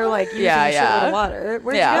places that are like using Yeah, a yeah. shitload of water.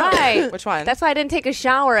 Where'd Yeah. you go? Right. Which one? That's why I didn't take a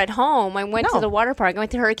shower at home. I went No. to the water park. I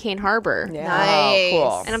went to Hurricane Harbor. Yeah. Nice. Oh,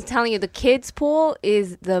 cool. And I'm telling you, the kids' pool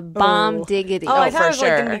is the bomb Oh. diggity. Oh, I thought for it was like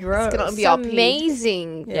sure. gonna be gross. It's gonna be it's all pee.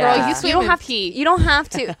 amazing. Yeah. Girl, you You swim don't in have pee. You don't have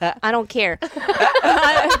to. I don't care.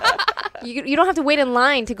 You don't have to wait in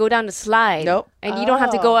line to go down the slide. Nope. And you don't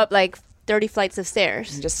have to go Oh. up like 30 flights of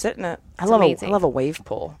stairs. Just sit in it. I It's love amazing. I love a wave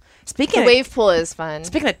pool. The Speaking wave pool is fun.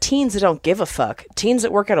 of teens that don't give a fuck, teens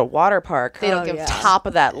that work at a water park, They don't Oh, give yeah. top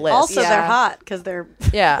of that list. Also, Yeah. they're hot because they're.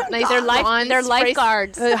 yeah. Nice They're blonde they're spray-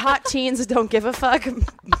 lifeguards, The hot teens that don't give a fuck.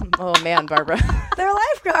 Oh man, Barbara. They're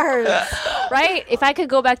lifeguards. right? If I could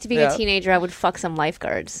go back to being Yeah. a teenager, I would fuck some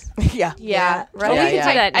lifeguards. yeah. Yeah. right. Oh, Yeah, we can yeah.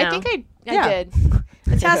 do that I now. think I Yeah. did.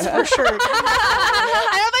 Tess for sure. I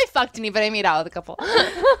don't know if I fucked any, but I made out with a couple.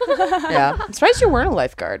 Yeah. I'm surprised you weren't a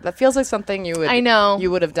lifeguard. That feels like something you would. I know.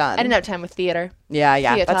 You would have done. I didn't have time with theater. Yeah,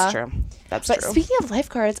 yeah. Theater. That's true. That's But true. speaking of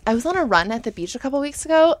lifeguards, I was on a run at the beach a couple weeks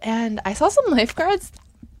ago, and I saw some lifeguards.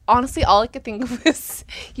 Honestly, all I could think of was,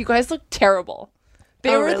 you guys look terrible.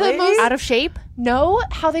 They Oh, were really? the most Out of shape? know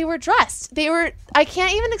how they were dressed. They were, I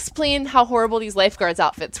can't even explain how horrible these lifeguards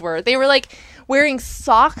outfits were. They were like wearing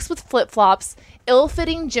socks with flip-flops,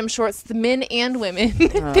 ill-fitting gym shorts, the men and women.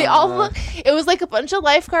 They all look, it was like a bunch of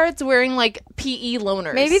lifeguards wearing like PE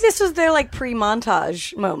loners. Maybe this was their like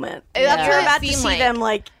pre-montage moment. That's You're what it about to seemed see like. them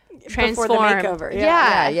like before the Transform. makeover.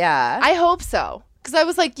 Yeah. yeah. I hope so. Because I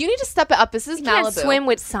was like, you need to step it up. This is You can't Malibu. swim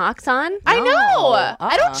with socks on. I know.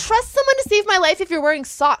 I don't Uh-uh. trust someone to save my life if you're wearing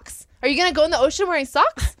socks. Are you going to go in the ocean wearing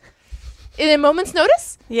socks? In a moment's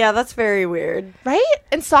notice? Yeah, that's very weird. Right?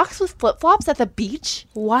 And socks with flip-flops at the beach?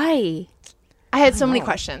 Why? I had so many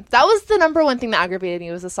questions. That was the number one thing that aggravated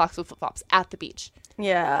me was the socks with flip-flops at the beach.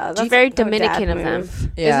 Yeah, that's very a dad Dominican of them. move.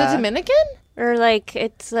 Yeah. Is it Dominican? Or like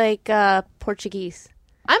it's like Portuguese.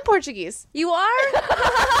 I'm Portuguese. You are?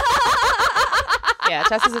 Yeah,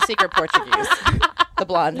 Tess is a secret Portuguese. The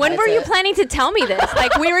blonde. When hides were you it. planning to tell me this?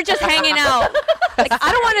 Like we were just hanging out. Like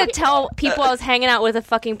I don't want to tell people I was hanging out with a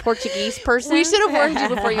fucking Portuguese person. We should have warned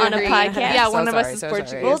you before you On a agreed. podcast. Yeah, So one of us sorry, is so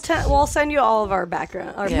Portuguese. sorry. We'll send you all of our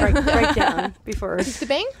background, our breakdown before. The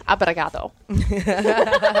bang? Abrigado.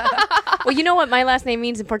 Well, you know what my last name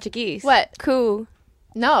means in Portuguese? What? Ku.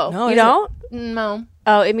 No. No, You is it- don't? No.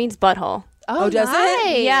 Oh, it means butthole. Oh, does it?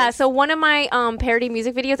 nice. Yeah, so one of my parody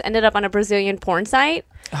music videos ended up on a Brazilian porn site,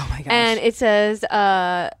 Oh my gosh. and it says,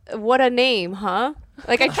 "What a name, huh?"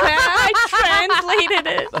 Like I translated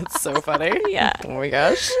it. That's so funny. Yeah. Oh my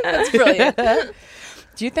gosh. That's brilliant.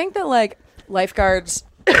 Do you think that like lifeguards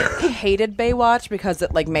hated Baywatch because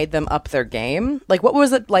it like made them up their game? Like what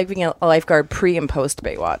was it like being a lifeguard pre and post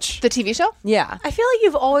Baywatch? The TV show? Yeah. I feel like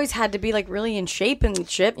you've always had to be like really in shape and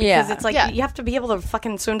shit because Yeah. it's like Yeah. you have to be able to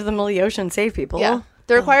fucking swim to the middle of the ocean and save people. Yeah.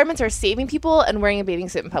 The requirements are saving people and wearing a bathing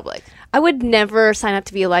suit in public. I would never sign up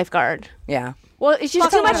to be a lifeguard. Yeah. Well, it's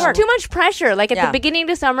just Fuck no. too much pressure. Like at Yeah. the beginning of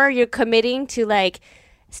the summer, you're committing to like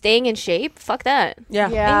staying in shape. Fuck that. Yeah.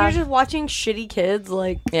 And Yeah. you're just watching shitty kids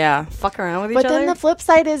like Yeah. fuck around with But each then other. the flip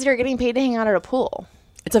side is you're getting paid to hang out at a pool.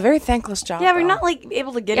 It's a very thankless job. yeah, but you're though. not like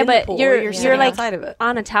able to get Yeah, in the but pool. you're sitting like outside of it.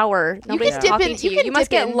 on a tower. Nobody's dip talking in- to you you. can You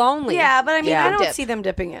must dip get in. lonely. Yeah, but I mean, Yeah. I don't Dip. see them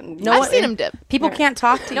dipping in. No, I've seen him dip. People can't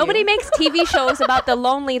talk to Nobody you. makes TV shows about the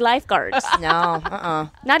lonely lifeguards. No.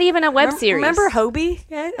 Not even a web series. Remember Hobie?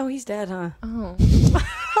 Yeah. Oh, he's dead, huh? Oh.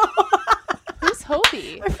 Who's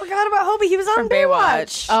Hobie? I forgot about Hobie. He was on From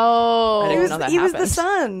Baywatch. Baywatch. Oh. I He didn't was, know that he was the happened.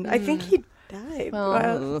 son. I think he died. Well.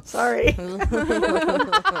 Well, sorry.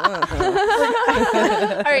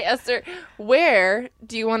 All right, Esther. Where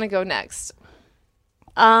do you want to go next?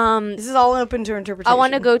 This is all open to interpretation. I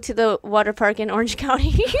want to go to the water park in Orange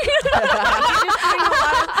County.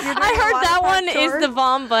 I heard that one is the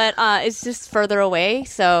bomb, but it's just further away.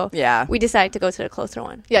 So Yeah. we decided to go to the closer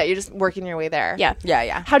one. Yeah, you're just working your way there. Yeah.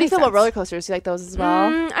 Yeah. How do you feel about Makes roller sense. coasters? Do you like those as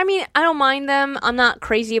well? I mean, I don't mind them. I'm not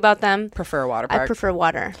crazy about them. Prefer a water park. I prefer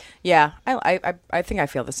water. Yeah, I think I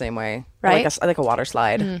feel the same way. Right? I like a water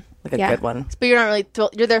slide, like a Yeah. good one. But you're not really.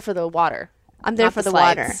 You're there for the water. I'm there Not for the the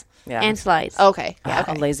water slides. Yeah. and slides. Okay. Yeah.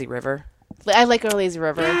 A Okay. lazy river. I like a lazy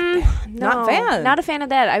river. No, Not fan. Not a fan of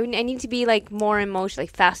that. I need to be like more emotional,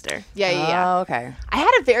 like faster. Yeah. Oh, okay. I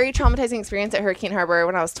had a very traumatizing experience at Hurricane Harbor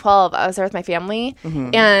when I was 12. I was there with my family,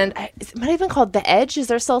 and it might have been called The Edge. Is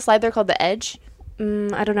there still a slide there called The Edge?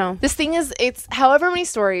 I don't know. This thing it's however many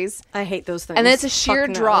stories, I hate those things. and then it's a sheer Fuck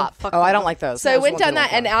no. drop. Fuck Oh, I no. don't like those. So I Those went ones down don't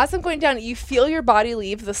that, and like. as I'm going down, you feel your body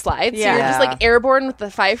leave the slide. So Yeah. you're just like airborne with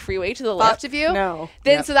the 5 freeway to the left of you. no.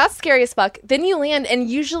 Then Yep. so that's scary as fuck. Then you land, and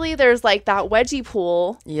usually there's like that wedgie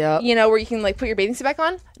pool. Yep. You know, where you can like put your bathing suit back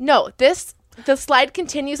on. No, the slide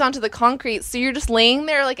continues onto the concrete, so you're just laying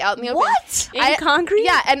there like out in the open. What? In concrete?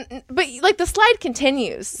 Yeah, but like the slide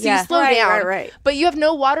continues, so Yeah. you slow Right, down. right. But you have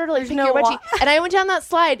no water to like pick no your wedgie. And I went down that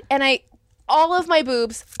slide, and all of my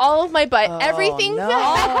boobs, all of my butt, everything. no.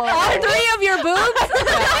 All 3 of your boobs?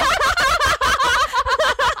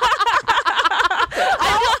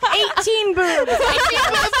 18 boobs.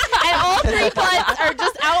 and all 3 butts are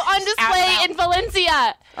just out on display in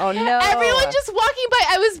Valencia. Oh no. Everyone just walking by.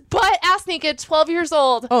 I was butt ass naked, 12 years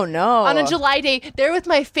old. Oh no. On a July day, there with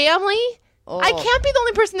my family. I can't be the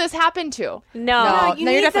only person this happened to. No. No. You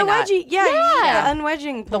you're need the definitely not. wedgie. Yeah, you need Yeah. the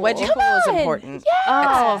unwedging The pool. wedgie pool is on. important.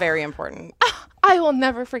 Yeah. It's very important. I will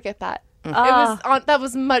never forget that. It was that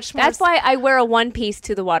was much more. That's why I wear a one piece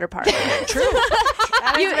to the water park. True.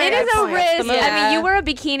 It is a risk. move. I mean, you wear a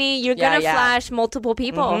bikini, you're Yeah, gonna yeah. flash multiple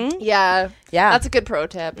people. Yeah, Yeah. that's a good pro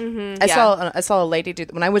tip. I saw a lady do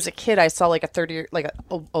when I was a kid. I saw like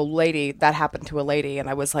a lady that happened to a lady, and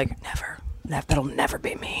I was like, that'll never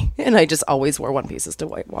be me. And I just always wore one pieces to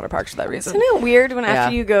white water parks for that reason. Isn't it weird when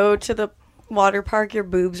after Yeah. you go to the water park, your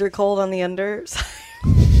boobs are cold on the underside?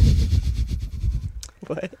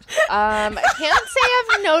 What? I can't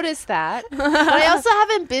say I've noticed that, but I also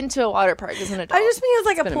haven't been to a water park as an adult. I just mean it's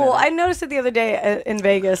like a been a pool. minute. I noticed it the other day in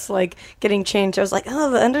Vegas, like getting changed. I was like, oh,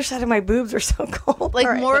 the underside of my boobs are so cold. like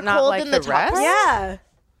All right. more but not cold like than the the top rest? part? Yeah.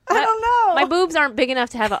 I don't know. My boobs aren't big enough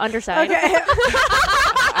to have an underside. Okay.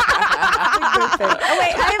 Oh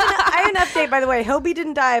wait, I have an update by the way. Hobie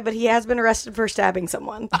didn't die, but he has been arrested for stabbing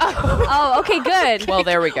someone. Oh, okay, good. Well,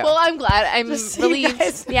 there we go. Well, I'm glad. I'm Just so you relieved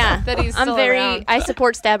guys- Yeah, that he's I'm still very. around. I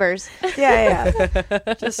support stabbers. Yeah.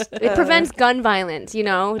 Just It prevents gun violence. You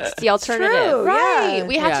know, it's the alternative. true. Right. Yeah.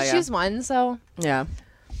 We had Yeah, to yeah. choose one, so yeah.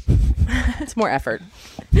 It's more effort.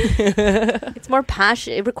 It's more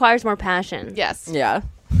passion. It requires more passion. yes. Yeah.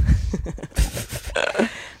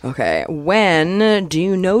 Okay. When do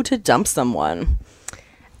you know to dump someone?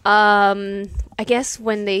 I guess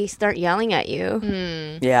when they start yelling at you.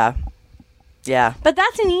 Yeah. Yeah. But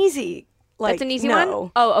that's an easy. Like, That's an easy no.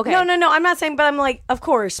 one? Oh, okay. No. I'm not saying, but I'm like, of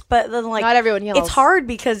course. But then, like, Not everyone yells. It's hard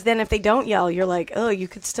because then if they don't yell, you're like, oh, you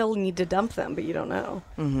could still need to dump them, but you don't know.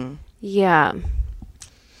 Yeah.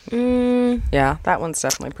 Yeah. That one's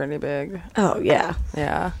definitely pretty big. Oh yeah.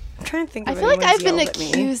 Yeah. I'm trying to think. I Of feel like anyone's I've been yelled at me.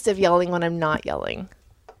 accused of yelling when I'm not yelling.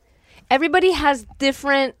 Everybody has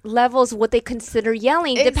different levels of what they consider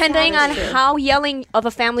yelling, depending on Exactly. how yelling of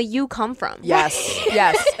a family you come from. Yes.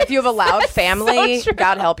 Yes. If you have a loud family,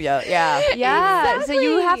 God help you. Yeah. Yeah. So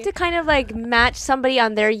you have Exactly. to kind of like match somebody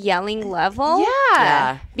on their yelling level. Yeah.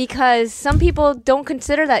 Yeah. Because some people don't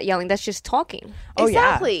consider that yelling. That's just talking. Oh, yeah.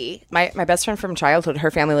 Exactly. My best friend from childhood,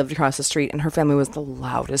 her family lived across the street, and her family was the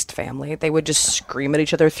loudest family. They would just scream at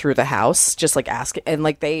each other through the house, just like asking, and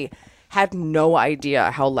like they had no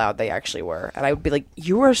idea how loud they actually were. And I would be like,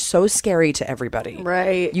 you are so scary to everybody.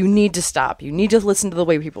 Right. You need to stop. You need to listen to the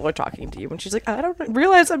way people are talking to you. And she's like, I don't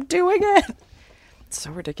realize I'm doing it. It's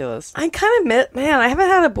so ridiculous. I kind of miss, man, I haven't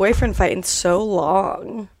had a boyfriend fight in so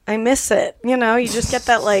long. I miss it. You know, you just get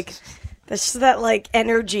that like, that's just that like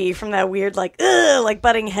energy from that weird like, ugh, like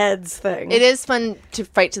butting heads thing. It is fun to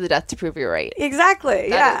fight to the death to prove you're right. Exactly.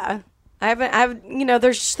 Yeah. I've you know,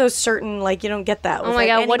 there's just those certain like you don't get that. Oh with, my like,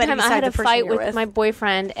 god! One anybody time I beside had the a person fight you're with my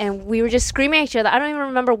boyfriend, and we were just screaming at each other. I don't even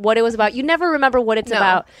remember what it was about. You never remember what it's No.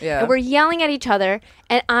 about. Yeah. And we're yelling at each other,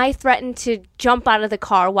 and I threatened to jump out of the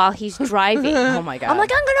car while he's driving. Oh my God. I'm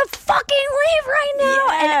like, I'm gonna fucking leave right now,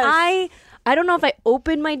 Yes. and I don't know if I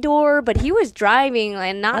opened my door, but he was driving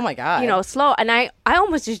and not, Oh my God. slow, and I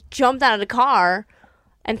almost just jumped out of the car.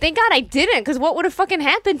 And thank God I didn't, because what would have fucking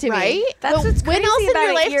happened to me? Right? That's But what's when crazy else in about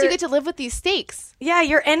your it. life do You're- you get to live with ththese stakes? Yeah,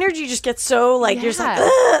 your energy just gets so like you're just like Yeah.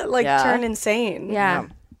 "Ugh," like Yeah. turn insane. Yeah.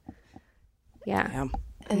 Yeah. Yeah.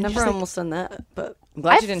 I've never almost done that, but I'm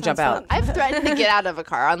glad you didn't jump sounds out. fun. I've threatened to get out of a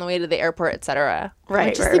car on the way to the airport, etc. Right,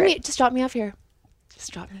 Just right, leave me, right. just drop me off here.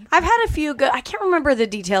 Just drop me. I've had a few good. I can't remember the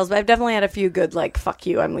details, but I've definitely had a few good like "fuck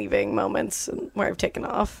you, I'm leaving" moments where I've taken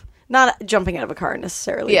off. Not jumping out of a car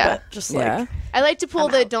necessarily, Yeah. but just Yeah. like I like to pull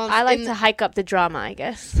the don't. I like to hike up the drama, I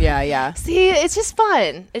guess. Yeah, yeah. See, it's just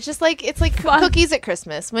fun. It's just like cookies at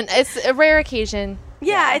Christmas when it's a rare occasion.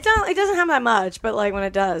 yeah, it doesn't have that much, but like when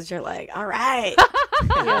it does, you're like, all right.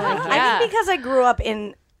 I think because I grew up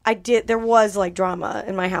in. There was like drama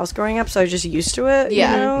in my house growing up, so I was just used to it.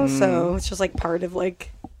 Yeah. You know? So it's just like part of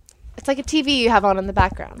like. It's like a TV you have on in the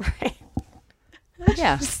background.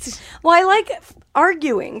 Yeah. Well, I like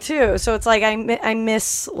arguing too, so it's like I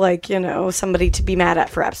miss like somebody to be mad at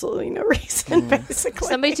for absolutely no reason, basically.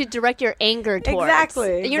 Somebody to direct your anger towards.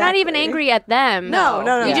 Exactly, You're not even exactly. angry at them. No.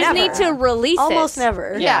 You just never. need to release Almost it.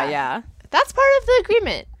 never. Yeah, yeah. That's part of the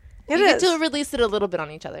agreement. It You is. get to release it a little bit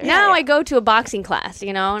on each other. Now I go to a boxing class,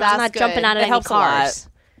 and That's I'm not good. jumping out of It any helps a lot. cars.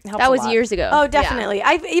 It helps That a was lot. years ago. Oh, definitely.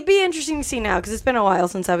 It'd be interesting to see now because it's been a while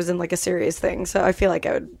since I was in like a serious thing, so I feel like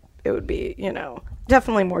it would be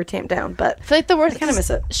definitely more tamped down. But I feel like the worst. I kind of miss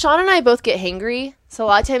it. Sean and I both get hangry, so a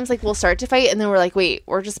lot of times like we'll start to fight, and then we're like, wait,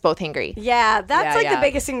 we're just both hangry. Yeah, that's Yeah, like yeah. the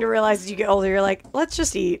biggest thing to realize as you get older. You're like, let's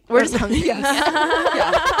just eat. We're just hungry.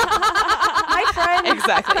 My friend.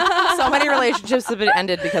 Exactly. So many relationships have been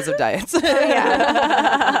ended because of diets.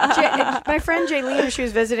 My friend Jaylene, she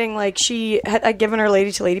was visiting, like I'd given her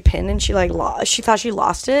lady to lady pin, and she like she thought she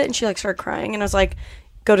lost it, and she like started crying, and I was like,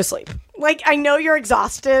 go to sleep. Like, I know you're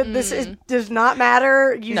exhausted. This does not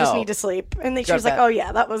matter. You just No. need to sleep. And then she Go was to like, bed. oh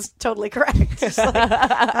yeah, that was totally correct. Just like,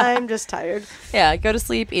 I'm just tired. Yeah, go to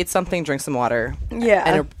sleep, eat something, drink some water. Yeah.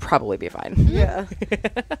 And it'll probably be fine. Yeah.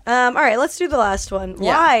 All right, let's do the last one.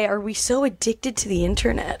 Yeah. Why are we so addicted to the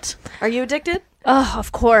internet? Are you addicted? Oh,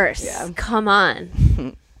 of course. Yeah. Come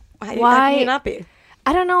on. How Why- can you not be?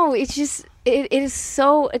 I don't know. It's just it is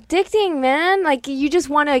so addicting, man. Like you just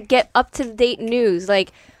want to get up to date news,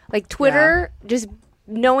 like Twitter. Just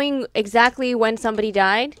knowing exactly when somebody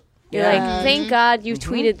died. You're Yeah. like, thank God you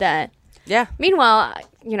tweeted that. Yeah. Meanwhile,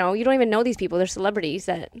 you don't even know these people. They're celebrities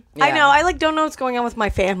that. Yeah. I know. I like don't know what's going on with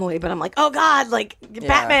my family, but I'm like, oh God, like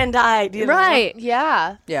Batman died. You know? Right.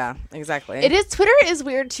 Yeah. Yeah, exactly. It is. Twitter is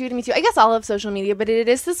weird too to me too. I guess all of social media, but it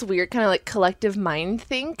is this weird kind of like collective mind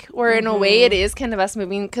think, where in a way it is kind of us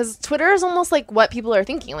moving, because Twitter is almost like what people are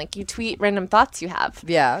thinking. Like you tweet random thoughts you have,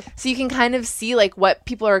 Yeah. so you can kind of see like what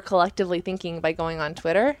people are collectively thinking by going on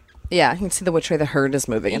Twitter. Yeah, you can see which way the herd is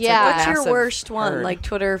moving. It's Yeah. like a What's your massive worst one? herd. Like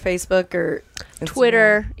Twitter, Facebook, or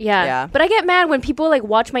Twitter, yeah. Yeah. But I get mad when people like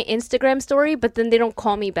watch my Instagram story, but then they don't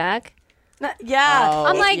call me back. yeah. Oh,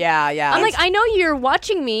 I'm like, yeah. I'm like, I know you're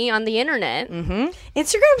watching me on the internet.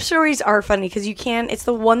 Instagram stories are funny because it's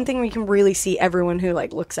the one thing where you can really see everyone who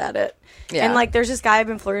like looks at it. Yeah. And like, there's this guy I've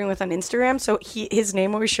been flirting with on Instagram, so his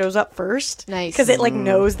name always shows up first. Nice. Because it like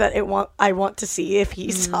knows that I want to see if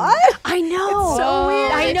he saw it. I know. so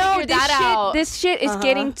weird. I know. Figure that out. This shit is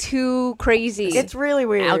getting too crazy. It's really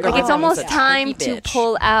weird. like it's Oh, almost he's a time tricky to bitch.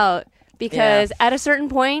 pull out because at a certain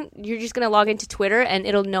point you're just gonna log into Twitter and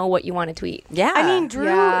it'll know what you want to tweet. Yeah. I mean, Drew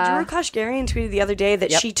Yeah. Kashgarian tweeted the other day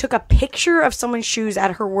that Yep. she took a picture of someone's shoes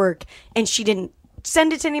at her work and she didn't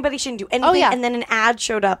send it to anybody. She didn't do anything. yeah. And then an ad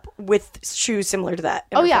showed up with shoes similar to that.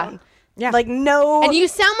 in Oh, her yeah. phone. Yeah. Like no. And you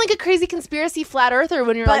sound like a crazy conspiracy flat earther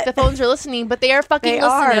when you're like the But- phones are listening, but they are fucking They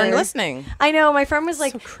are. listening. They're listening. I know. My friend was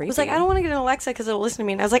like, So was like, crazy. I don't want to get an Alexa because it'll listen to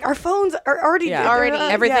me. And I was like, our phones are already Yeah. Already.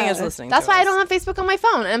 Everything yeah. is listening. That's to why I us. don't have Facebook on my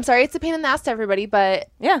phone. I'm sorry, it's a pain in the ass to everybody, but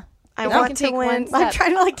Yeah. I If we want can to take win. one I'm step.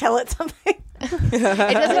 trying to like tell it something.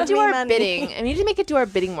 it doesn't do me our money. bidding. I need to make it do our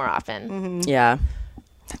bidding more often. Yeah.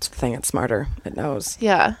 That's the thing. It's smarter. It knows.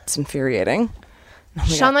 Yeah. It's infuriating. Oh my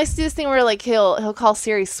Sean God. likes to do this thing where like he'll call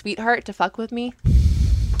Siri sweetheart to fuck with me.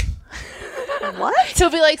 What? He'll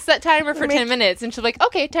be like, set timer for 10 minutes, and she'll be like,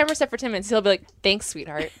 okay, timer set for 10 minutes. He'll be like, thanks,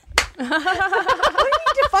 sweetheart. What do you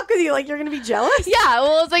need to fuck with you? Like you're gonna be jealous? Yeah,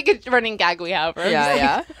 well, it's like a running gag we have. where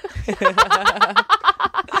I'm just like, Yeah.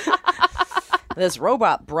 This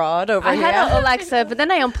robot broad over I here. had an Alexa, but then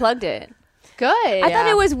I unplugged it. Good. I thought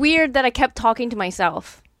it was weird that I kept talking to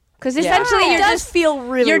myself because essentially It you're does just feel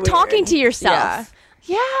really you're weird. talking to yourself.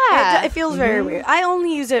 Yeah. Yeah. It feels very weird. I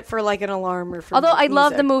only use it for like an alarm or for Although I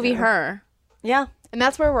love the music, movie you know? Her. Yeah. and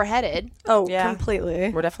that's where we're headed. Oh, Yeah. completely.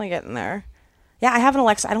 We're definitely getting there. Yeah, I have an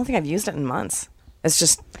Alexa. I don't think I've used it in months. It's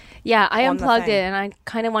just, Yeah, I On the unplugged thing. it and I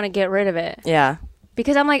kind of want to get rid of it. yeah.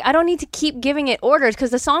 because I'm like, I don't need to keep giving it orders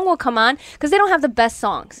because the song will come on because they don't have the best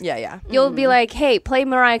songs. Yeah. You'll be like, hey, play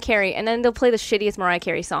Mariah Carey, and then they'll play the shittiest Mariah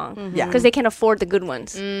Carey song. Yeah. Because they can afford the good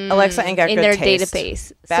ones Alexa ain't got in good their taste.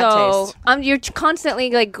 database. Bad so taste. you're constantly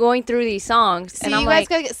like going through these songs, See, and I'm you like,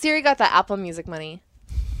 guys got Siri got that Apple Music money.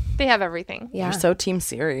 They have everything. yeah. You're so Team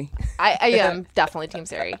Siri. I am definitely Team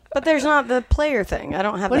Siri. But there's not the player thing. I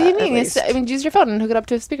don't have What that. do you mean? at least. Use your phone and hook it up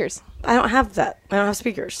to speakers. I don't have that. I don't have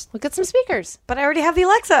speakers. Look at some speakers. But I already have the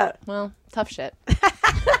Alexa. Well, tough shit. All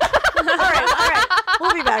right.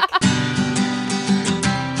 We'll be back.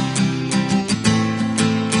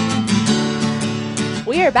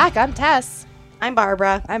 We are back. I'm Tess. I'm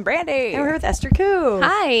Barbara. I'm Brandy. And we're here with Esther Ku.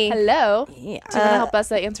 Hi. Hello. Yeah. Do you want to help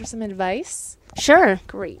us answer some advice? Sure.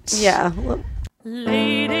 Great. Yeah.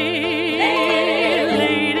 Lady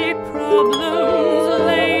problems,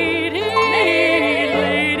 lady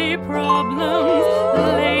problems,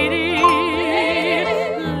 lady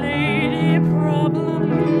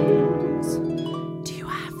problems. Do you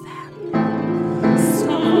have them?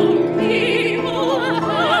 Some people have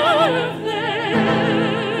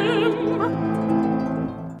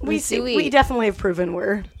them. We definitely have proven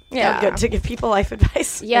we're good to give people life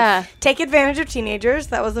advice. Yeah. Take advantage of teenagers.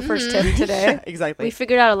 That was the first tip today. Exactly. We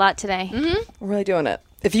figured out a lot today. We're really doing it.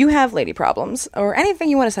 If you have lady problems or anything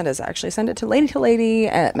you want to send us, actually send it to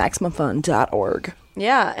ladytolady@maximumfun.org.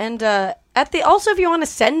 Yeah, and also if you want to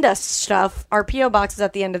send us stuff, our PO box is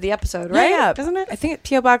at the end of the episode, right? Yeah, Isn't it? I think it's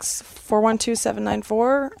PO Box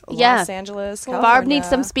 412794, Yeah. Los Angeles, Barb California. needs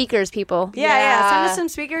some speakers, people. Yeah. Send us some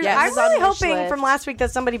speakers. Yes. I'm It's really on wish hoping list. from last week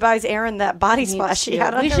that somebody buys Erin that body splash she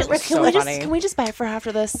had on her wish so list. funny. Can we just buy it for her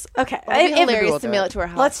after this? Okay. It'd be If- hilarious we'll to do mail it. it to her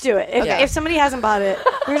house. Let's do it. If somebody hasn't bought it,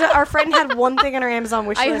 our friend had one thing on her Amazon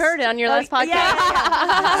wish I list. heard it on your last podcast. Yeah. So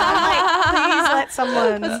I'm like, please let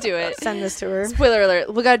someone Let's do it. send this to her. Spoiler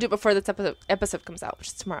alert. We got to do it before this episode comes out, which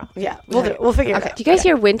is tomorrow. Yeah, we'll do it. We'll figure it Okay. out. Do you guys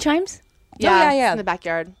hear wind chimes? yeah. It's in the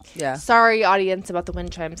backyard. Yeah. Sorry, audience, about the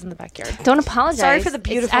wind chimes in the backyard. Don't apologize. Sorry for the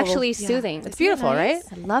beautiful- It's actually soothing. It's beautiful, right?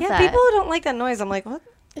 I love Yeah, that. people who don't like that noise, I'm like, what?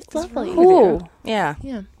 It's lovely. Ooh, Yeah.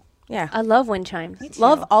 Yeah. Yeah. I love wind chimes.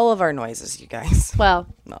 Love all of our noises, you guys. Well,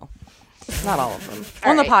 No. Not all of them.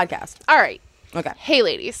 All On the right. podcast. all right. Okay. Hey,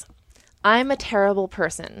 ladies. I'm a terrible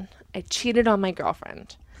person. I cheated on my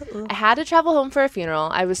girlfriend. I had to travel home for a funeral.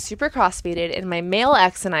 I was super crossfaded, and my male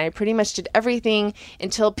ex and I pretty much did everything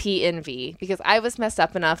until P and V because I was messed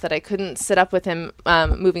up enough that I couldn't sit up with him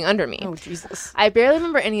moving under me. Oh, Jesus. I barely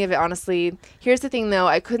remember any of it, honestly. Here's the thing, though.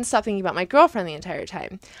 I couldn't stop thinking about my girlfriend the entire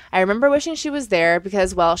time. I remember wishing she was there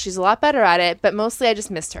because, well, she's a lot better at it, but mostly I just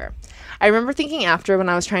missed her. I remember thinking after when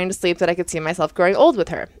I was trying to sleep that I could see myself growing old with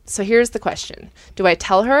her. So here's the question. Do I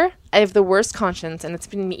tell her? I have the worst conscience, and it's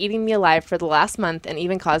been eating me alive for the last month and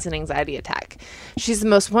even caused an anxiety attack. She's the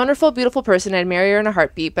most wonderful, beautiful person. I'd marry her in a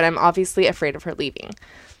heartbeat, but I'm obviously afraid of her leaving.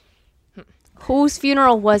 Whose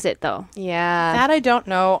funeral was it, though? Yeah. That I don't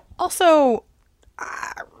know. Also,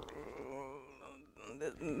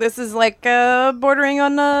 this is like bordering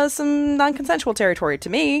on some non-consensual territory to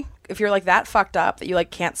me. If you're like that fucked up that you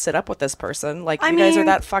like can't sit up with this person, like you guys are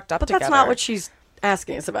that fucked up but together. that's not what she's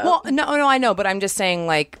asking us about. Well, no, I know, but I'm just saying,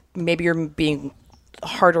 like, maybe you're being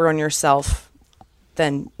harder on yourself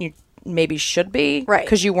than you maybe should be, Right.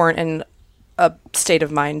 Because you weren't in a state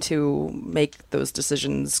of mind to make those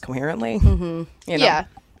decisions coherently. Mm-hmm. You know?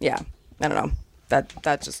 Yeah. I don't know.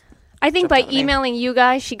 That just I think by jumped out at me. emailing you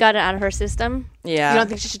guys, she got it out of her system. yeah. You don't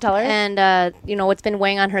think she should tell her? And, what's been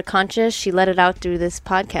weighing on her conscience, she let it out through this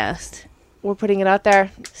podcast. We're putting it out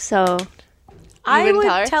there. So, I wouldn't would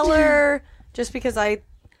tell her? tell her just because I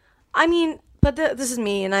mean, but this is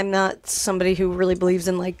me, and I'm not somebody who really believes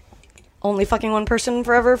in, like, only fucking one person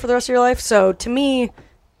forever for the rest of your life. So, to me,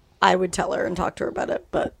 I would tell her and talk to her about it,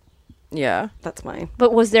 but yeah. that's my...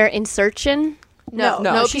 but was there insertion?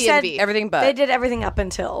 No, she P said and V. Everything but. they did everything up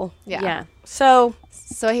until... Yeah. So,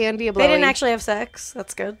 So handy a they didn't actually have sex.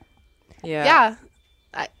 That's good. Yeah. Yeah.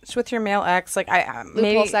 Just with your male ex, like I maybe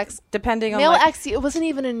Loophole sex. depending on Male like, ex, it wasn't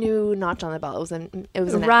even a new notch on the belt. It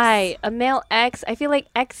was an Right. A male ex. I feel like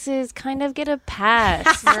exes kind of get a pass.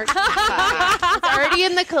 It's already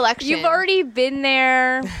in the collection. You've already been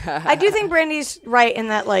there. I do think Brandy's right in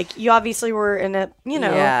that, like, you obviously were in a,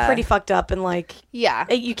 Yeah. pretty fucked up, and, like,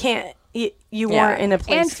 Yeah. you can't... You Yeah. weren't in a place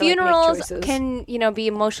And to, like, make funerals choices. can, be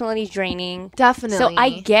emotionally draining. Definitely. So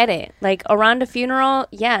I get it. Like around a funeral,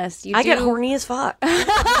 yes, you I do. get horny as fuck.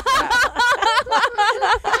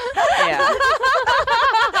 yeah.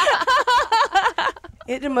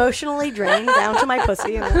 It emotionally drained down to my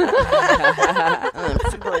pussy. And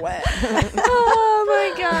super wet. Oh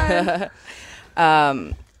my god.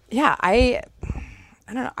 Yeah, I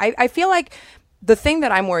don't know. I feel like The thing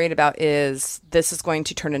that I'm worried about is this is going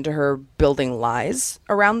to turn into her building lies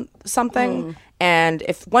around something. And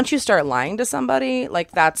if once you start lying to somebody, like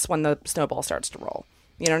that's when the snowball starts to roll.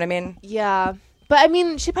 You know what I mean? Yeah. But I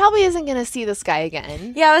mean, she probably isn't going to see this guy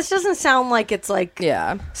again. Yeah, this doesn't sound like it's like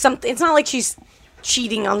Yeah. something. It's not like she's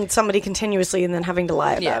cheating on somebody continuously and then having to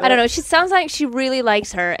lie about it. I don't know. She sounds like she really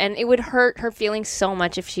likes her, and it would hurt her feelings so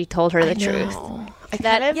much if she told her the truth. For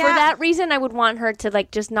that reason, I would want her to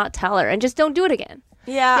like just not tell her and just don't do it again.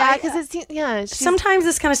 Yeah, because sometimes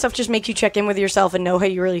this kind of stuff just makes you check in with yourself and know how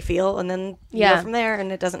you really feel, and then you go from there.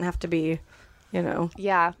 And it doesn't have to be, you know.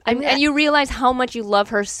 Yeah, and you realize how much you love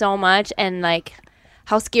her so much, and like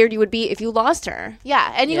how scared you would be if you lost her.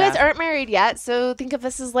 Yeah, and you guys aren't married yet, so think of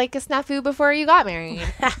this as like a snafu before you got married.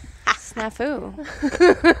 Snafu.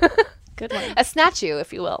 Good one. A snatchu,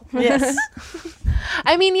 if you will. Yes.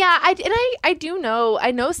 I mean, yeah, I do know. I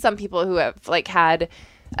know some people who have like had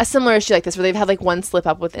a similar issue like this, where they've had like one slip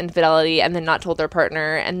up with infidelity and then not told their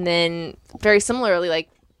partner, and then very similarly like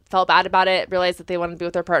felt bad about it, realized that they wanted to be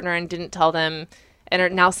with their partner and didn't tell them,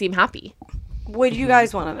 and now seem happy. Would you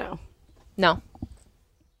guys want to know? No.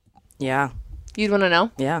 Yeah. You'd want to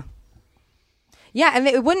know? Yeah. Yeah, and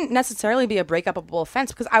it wouldn't necessarily be a breakupable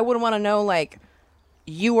offense because I wouldn't want to know, like,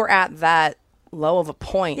 you were at that low of a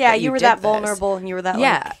point. Yeah, that you were did that this. vulnerable, and you were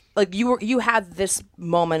that like you had this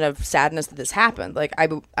moment of sadness that this happened. Like I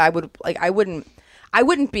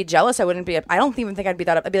wouldn't be jealous. I don't even think I'd be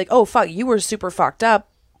that up. I'd be like, oh fuck, you were super fucked up,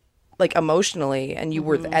 like emotionally, and you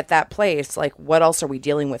were at that place. Like, what else are we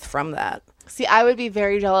dealing with from that? See, I would be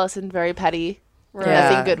very jealous and very petty.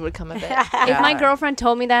 Nothing good would come of it. If my girlfriend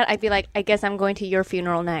told me that, I'd be like, I guess I'm going to your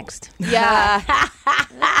funeral next. Yeah.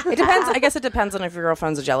 It depends. I guess it depends on if your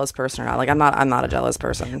girlfriend's a jealous person or not. Like, I'm not a jealous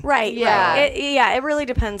person. Right. Yeah. Right. It really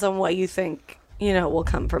depends on what you think, will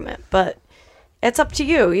come from it. But it's up to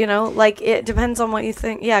you, Like, it depends on what you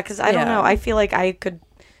think. Yeah, because I don't know. I feel like I could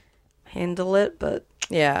handle it, but...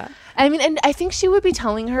 Yeah. I mean, and I think she would be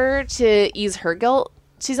telling her to ease her guilt.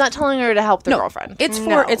 She's not telling her to help the girlfriend. It's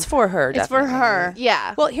for her. It's for her.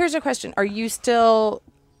 Yeah. Well, here's a question. Are you still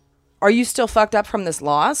fucked up from this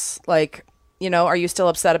loss? Like, are you still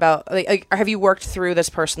upset about, like, have you worked through this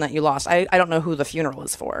person that you lost? I don't know who the funeral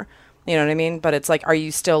is for. You know what I mean? But it's like, are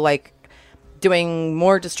you still like doing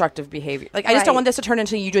more destructive behavior? Like, I just don't want this to turn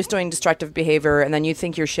into you just doing destructive behavior and then you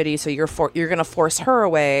think you're shitty, so you're going to force her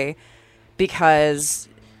away because,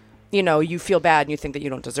 you feel bad and you think that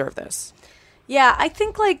you don't deserve this. Yeah, I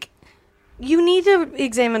think, like, you need to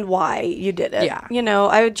examine why you did it. Yeah.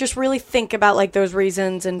 I would just really think about, like, those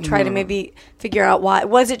reasons and try to maybe figure out why.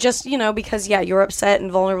 Was it just, because, you were upset and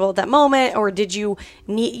vulnerable at that moment? Or did you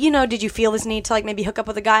did you feel this need to, like, maybe hook up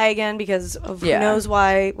with a guy again because of who knows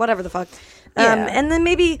why? Whatever the fuck. And then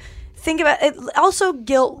maybe think about it. Also,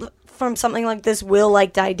 guilt from something like this will,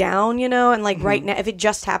 like, die down, and, like, right now, if it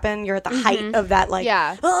just happened, you're at the height of that, like,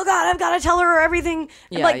 oh god, I've got to tell her everything.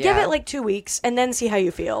 And, like, give it like 2 weeks and then see how you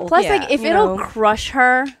feel. Plus, like, if it'll crush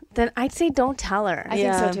her, then I'd say don't tell her. I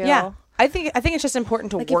think so too. Yeah. I think it's just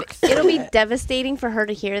important to work through it'll be it. devastating for her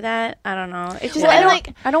to hear that. I don't know. It's just I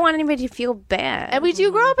don't want anybody to feel bad. And we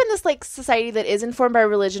do grow up in this, like, society that is informed by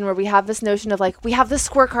religion, where we have this notion of, like, we have this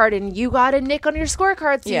scorecard and you got a nick on your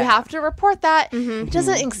scorecard, so you have to report that. It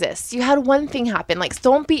doesn't exist. You had one thing happen. Like,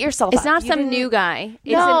 don't beat yourself It's up. not You some didn't- new guy.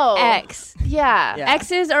 It's No. an ex. Yeah.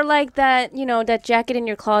 Exes are like that, that jacket in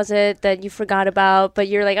your closet that you forgot about, but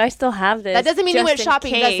you're like, I still have this. That doesn't mean you just went in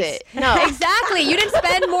shopping, does case. it? No. Exactly. You didn't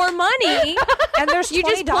spend more money. And there's You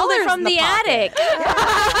just pulled it from the attic. There's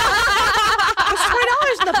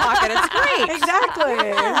 $20 in the pocket. It's great. Exactly.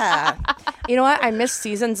 Yeah. You know what? I miss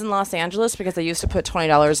seasons in Los Angeles because I used to put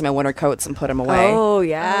 $20 in my winter coats and put them away. Oh,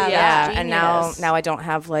 yeah. Yeah. And now I don't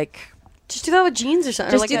have, like... Just do that with jeans or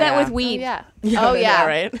something. Just Like do that with weed. Yeah. Oh, yeah.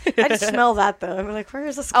 Right? I just smell that, though. I'm like, where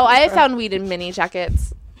is this? Oh, I have from? found weed in mini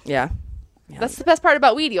jackets. Yeah. That's the best part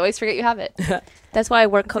about weed. You always forget you have it. That's why I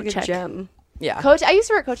work It's like coat a check. gem. Yeah. Coach, I used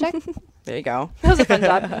to work Coach Check. There you go. That was a fun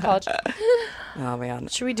job in college. Oh, man.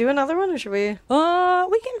 Should we do another one, or should we?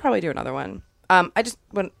 We can probably do another one. I just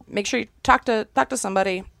want to make sure you talk to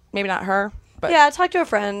somebody. Maybe not her, but Yeah, talk to a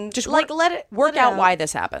friend. just like work, let it out why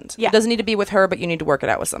this happened. Yeah. It doesn't need to be with her, but you need to work it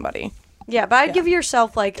out with somebody. Yeah, but I'd give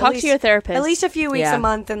yourself like Talk to your therapist. at least a few weeks Yeah. a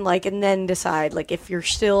month, and then decide like if you're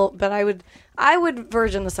still. But I would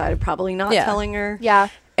verge on the side of probably not telling her. Yeah.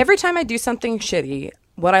 Every time I do something shitty,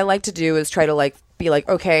 what I like to do is try to like be like,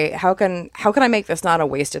 okay, how can I make this not a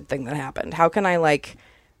wasted thing that happened? How can I like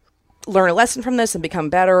learn a lesson from this and become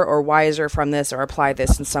better or wiser from this, or apply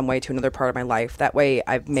this in some way to another part of my life? That way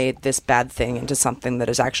I've made this bad thing into something that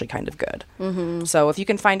is actually kind of good. Mm-hmm. So if you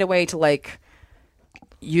can find a way to like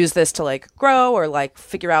use this to like grow or like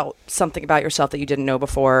figure out something about yourself that you didn't know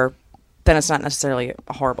before, then it's not necessarily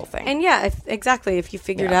a horrible thing. And yeah, exactly. If you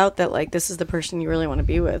figured out that like this is the person you really want to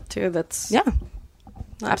be with too, that's not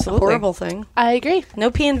absolutely a horrible thing. I agree.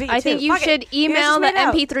 No PNV. I think you should email the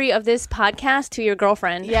MP3 of this podcast to your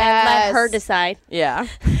girlfriend and let her decide. Yeah.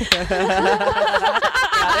 There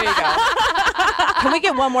you go. Can we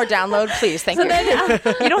get one more download, please? Thank you. Then,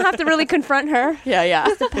 you don't have to really confront her. Yeah.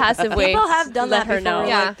 It's a passive way. People have done let that her before. know.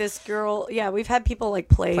 Yeah. Like this girl. Yeah, we've had people like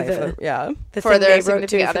play the For thing their they wrote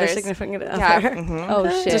to for their significant significant others. other. Yeah.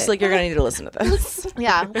 Oh shit. Just like you're gonna need to listen to this.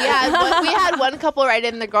 Yeah. We had one couple write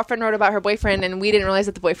in. The girlfriend wrote about her boyfriend, and we didn't realize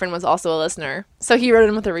that the boyfriend was also a listener. So he wrote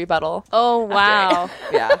in with a rebuttal. Oh wow.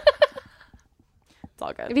 Yeah. It's all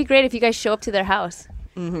It'd good. be great if you guys show up to their house.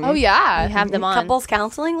 Oh yeah. You have them on. Couples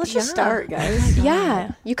counseling. Let's just start, guys.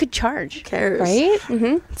 Yeah, you could charge. Who cares? Right?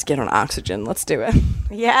 Mm-hmm. Let's get on oxygen. Let's do it.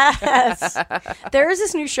 Yes. There is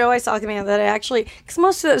this new show I saw coming out that I actually, because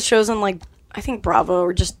most of the shows on like, I think Bravo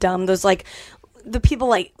are just dumb. Those like, the people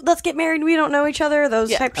like, let's get married, we don't know each other,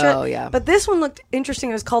 those type shit. Oh, yeah. But this one looked interesting.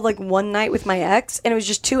 It was called like One Night with My Ex, and it was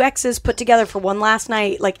just two exes put together for one last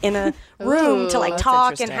night, like in a room to like that's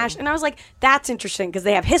talk and interesting. hash. And I was like, that's interesting because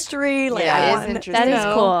they have history. Like, Yeah, I it is want- interesting. That you is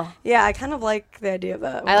know. cool. Yeah, I kind of like the idea of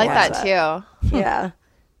that. I like Watch that too. Yeah.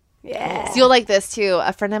 Yeah. So you'll like this too.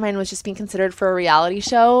 A friend of mine was just being considered for a reality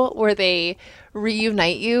show where they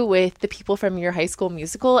reunite you with the people from your high school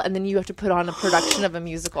musical, and then you have to put on a production of a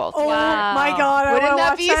musical. Oh Wow. my god! I Wouldn't wanna that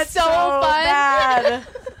watch be that so fun? bad.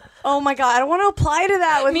 Oh my god! I don't want to apply to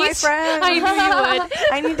that with Me my too. friends. I knew you would.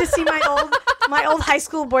 I need to see my old high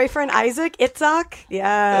school boyfriend Isaac Itzhak.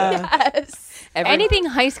 Yeah. Yes. Anything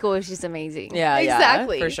high school is just amazing. Yeah,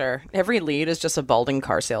 Exactly. for sure. Every lead is just a balding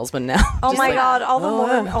car salesman now. Oh Just my like, god!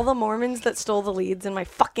 All the Mormons that stole the leads in my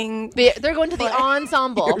fucking They're going to the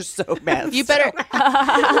ensemble. You're so mad. You better.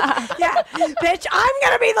 yeah, bitch! I'm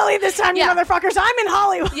gonna be the lead this time, Yeah. you motherfuckers! I'm in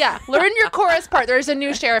Hollywood. Yeah. Learn your chorus part. There's a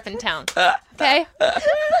new sheriff in town. Okay.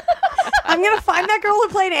 I'm gonna find that girl who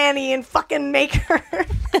played Annie and fucking make her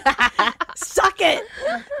suck it.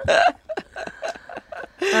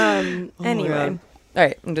 Anyway. All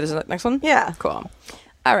right, do this next one? Yeah. Cool.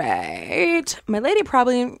 All right. My lady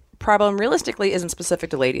problem realistically isn't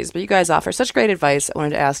specific to ladies, but you guys offer such great advice, I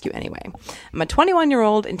wanted to ask you anyway. I'm a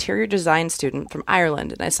 21-year-old interior design student from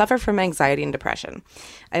Ireland, and I suffer from anxiety and depression.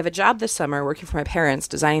 I have a job this summer working for my parents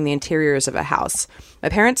designing the interiors of a house. My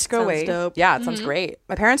parents go away. dope. Yeah, it sounds great.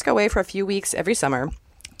 My parents go away for a few weeks every summer,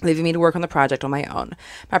 leaving me to work on the project on my own.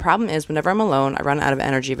 My problem is whenever I'm alone, I run out of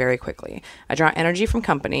energy very quickly. I draw energy from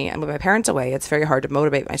company, and with my parents away, it's very hard to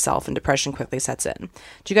motivate myself, and depression quickly sets in.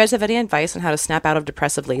 Do you guys have any advice on how to snap out of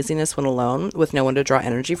depressive laziness when alone with no one to draw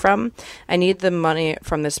energy from? I need the money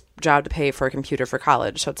from this job to pay for a computer for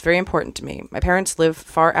college, so it's very important to me. My parents live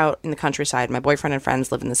far out in the countryside. My boyfriend and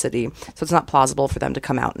friends live in the city, so it's not plausible for them to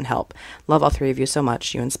come out and help. Love all three of you so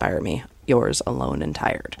much. You inspire me. Yours, Alone and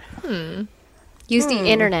Tired. Use the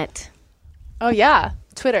internet. Oh yeah.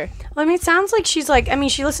 Twitter. Well, I mean, it sounds like she's like, I mean,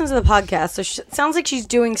 she listens to the podcast, so it sounds like she's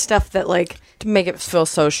doing stuff that like, To make it feel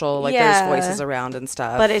social, like Yeah. there's voices around and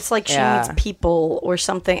stuff. but it's like she Yeah. needs people or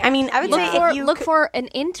something. I mean, I would say if you Look for an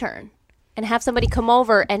intern and have somebody come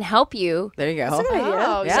over and help you. There you go.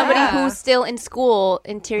 Oh, Yeah. Somebody who's still in school,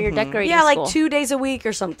 interior decorating yeah, like school. 2 days a week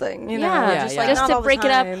or something, you know, Yeah, just yeah. like just not to all the break it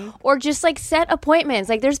time. up, or just like set appointments.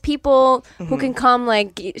 Like there's people who can come,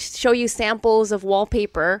 like show you samples of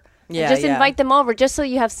wallpaper. And Yeah, just yeah. invite them over, just so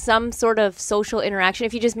you have some sort of social interaction.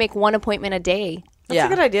 If you just make one appointment a day, That's a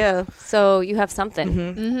good idea. so you have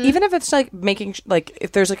something. Even if it's like making like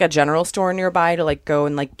if there's like a general store nearby to like go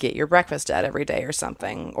and like get your breakfast at every day or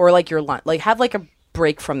something, or like your lunch, like have like a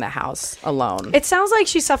break from the house alone. It sounds like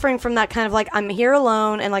she's suffering from that kind of like, I'm here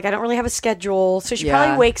alone and like I don't really have a schedule, so she Yeah.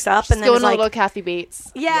 probably wakes up and then Going is to like, little Kathy Bates.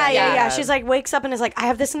 yeah. She's like wakes up and is like, I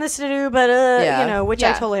have this and this to do, but Yeah. you know, which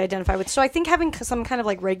I Yeah. totally identify with. So I think having some kind of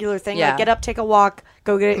like regular thing, Yeah. like get up, take a walk,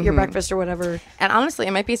 go get your breakfast or whatever. And honestly,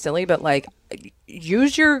 it might be silly, but like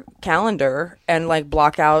use your calendar and like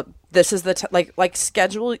block out. This is the like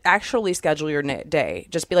actually schedule your day.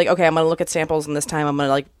 Just be like, okay, I'm gonna look at samples and this time I'm gonna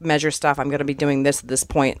like measure stuff. I'm gonna be doing this at this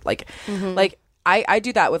point. Like I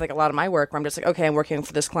do that with like a lot of my work where I'm just like, okay, I'm working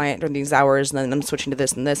for this client during these hours and then I'm switching to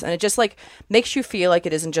this and this, and it just like makes you feel like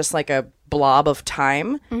it isn't just like a blob of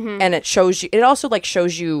time, and it shows you. It also like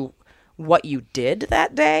shows you what you did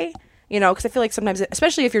that day. You know, because I feel like sometimes,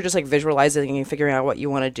 especially if you're just like visualizing and figuring out what you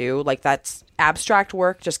want to do, like that's abstract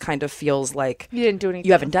work just kind of feels like You didn't do anything.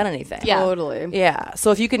 you haven't done anything. Yeah. Totally. Yeah.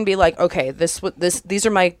 So if you can be like, okay, these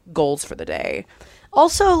are my goals for the day.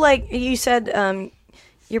 Also, like you said,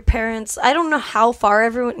 your parents. I don't know how far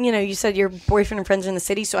everyone. You said your boyfriend and friends are in the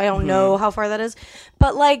city, so I don't know how far that is.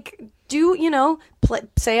 But like,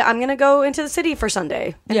 say I'm gonna go into the city for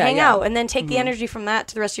Sunday and hang out, and then take the energy from that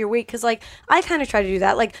to the rest of your week. Because like, I kind of try to do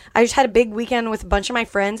that. Like, I just had a big weekend with a bunch of my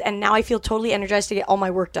friends, and now I feel totally energized to get all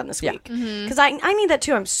my work done this week. Because I need that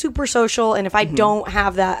too. I'm super social, and if I don't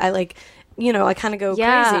have that, I like. I kind of go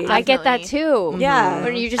crazy. I get that too. Yeah.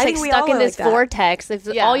 When you're just like stuck in this vortex. If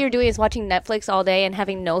all you're doing is watching Netflix all day and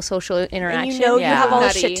having no social interaction. And you have all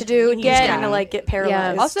this shit to do, and you just kind of like get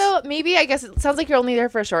paralyzed. Also, maybe, I guess it sounds like you're only there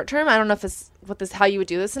for a short term. I don't know if it's how you would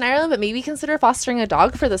do this in Ireland, but maybe consider fostering a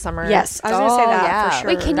dog for the summer. Yes, I was going to say that for sure.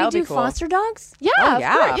 Wait, can you do foster dogs? Yeah,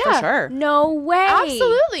 of course, for sure. No way.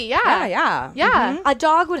 Absolutely, Yeah. A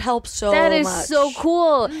dog would help so much. That is so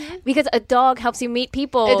cool because a dog helps you meet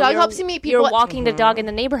people. A dog helps you meet people. You're walking the dog in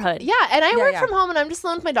the neighborhood. Yeah, and I work from home, and I'm just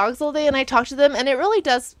alone with my dogs all day, and I talk to them, and it really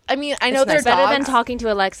does. I mean, I know they're better dogs. than talking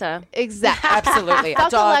to Alexa. Exactly. Absolutely.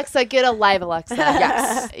 Fuck Alexa, get a live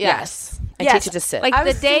Alexa. Yes. And teach it to sit. Like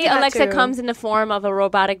the day Alexa too. comes in the form of a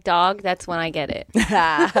robotic dog, that's when I get it.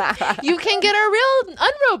 You can get a real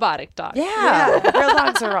unrobotic dog. Yeah. Real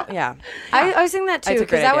dogs are, I was thinking that too, That's a great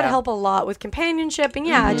because that would idea. help a lot with companionship.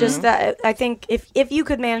 And just that, I think if you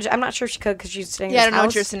could manage, I'm not sure she could because she's staying in Yeah, I this don't know what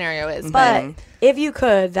house, your scenario is. but if you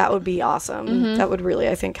could, that would be awesome. That would really,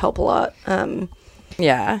 I think, help a lot.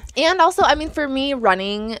 Yeah. And also, I mean, for me,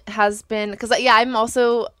 running has been, because I'm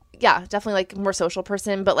also definitely like more social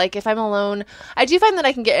person, but like if I'm alone, I do find that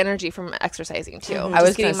I can get energy from exercising too. I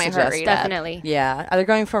was getting gonna my heart suggest rate Definitely. up. Yeah, either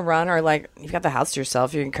going for a run or like you've got the house to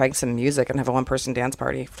yourself. You can crank some music and have a one-person dance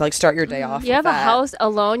party to like start your day off. You have a with that. house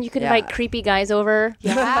alone. You can invite creepy guys over.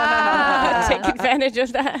 Yeah. Take advantage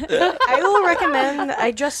of that. I will recommend.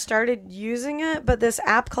 I just started using it, but this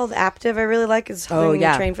app called Aptiv I really like is helping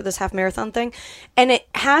me train for this half marathon thing, and it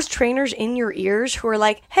has trainers in your ears who are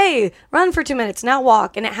like, "Hey, run for 2 minutes, now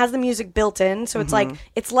walk," and it has the music built in, so it's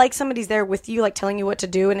like somebody's there with you, like telling you what to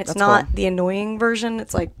do, and it's not the annoying version.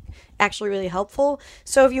 It's like actually really helpful.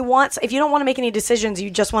 So if you don't want to make any decisions, you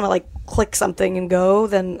just want to like click something and go,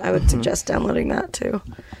 then I would suggest downloading that too.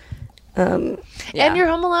 And you're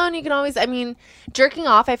home alone, you can always, I mean, jerking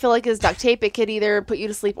off, I feel like is duct tape. It could either put you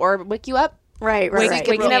to sleep or wake you up. Right. Wake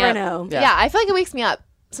You me never up. know. Yeah, I feel like it wakes me up.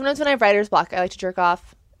 Sometimes when I have writer's block, I like to jerk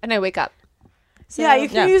off and I wake up. So, Yeah, you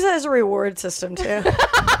can use it as a reward system too.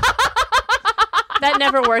 That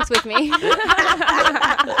never works with me.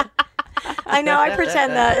 I know. I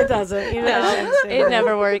pretend that it doesn't. It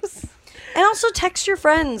never works. And also text your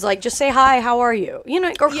friends, like just say hi, how are you?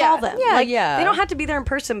 Or call them. Yeah, like, yeah. They don't have to be there in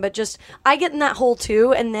person, but just I get in that hole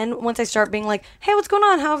too. And then once I start being like, hey, what's going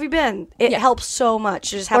on? How have you been? It helps so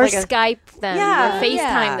much. Just have Or like Skype them, Yeah, or FaceTime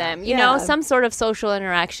yeah, them. You know, some sort of social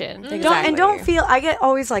interaction. Don't feel. I get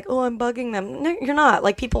always like, oh, I'm bugging them. No, you're not.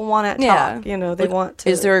 Like people want to talk. They want to.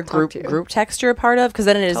 Is there a talk to you. group text you're a part of? Because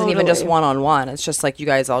then it isn't even just Totally. one-on-one. It's just like you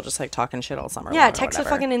guys all just like talking shit all summer. Yeah, long or text a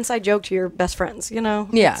whatever. fucking inside joke to your best friends. Yeah,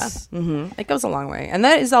 It's- it goes a long way. And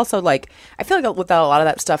that is also like, I feel like with a lot of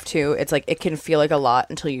that stuff too, it's like it can feel like a lot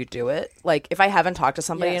until you do it. Like if I haven't talked to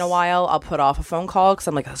somebody in a while, I'll put off a phone call because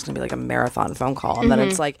I'm like, that's gonna be like a marathon phone call, and then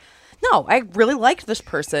it's like, no, I really liked this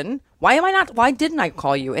person. Why didn't I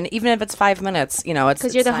call you? And even if it's 5 minutes, it's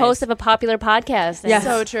Because you're the host of a popular podcast. Yes.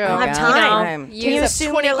 So true. I don't have time. You You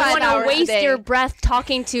assume Twenty-five they're want hours to a waste day. your breath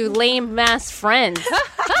talking to lame mass friends.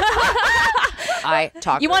 I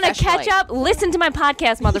talk. You want to catch professionally. up? Listen to my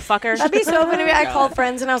podcast, motherfucker. That'd be so funny. I called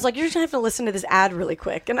friends and I was like, "You're just gonna have to listen to this ad really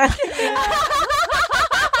quick." And they're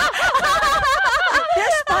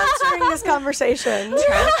sponsoring this conversation.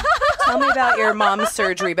 Tell me about your mom's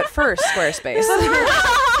surgery, but first, Squarespace.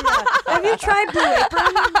 Have you tried Blue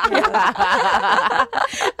Apron?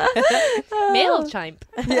 MailChimp.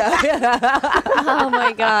 Oh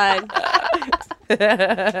my god.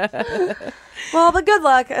 Well, but good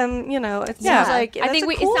luck. It seems like I think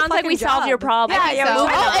it sounds like we solved your problem. So,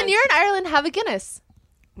 and you're in Ireland, have a Guinness.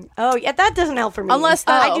 Oh yeah, that doesn't help for me. Unless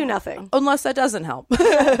I do nothing. Unless that doesn't help.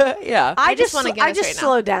 Yeah. I just just want a I Guinness just right now.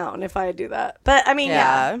 slow down if I do that. But I mean,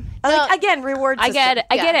 Yeah. Like, again, reward. I get it.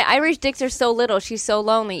 system. I get it. Irish dicks are so little. She's so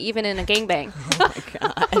lonely, even in a gangbang.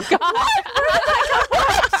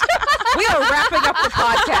 We are wrapping up the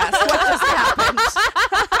podcast. What just happened?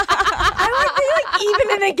 I like the even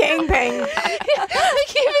in a gangbang. They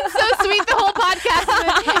keep it so sweet the whole podcast.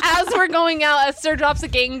 And then as we're going out, Esther drops a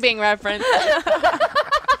gangbang reference.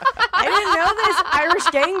 I didn't know this Irish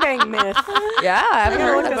gangbang myth. Yeah, I haven't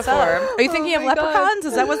heard look that this before. up. Are you thinking of leprechauns?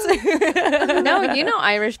 Is that what's... No, you know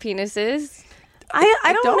Irish penises.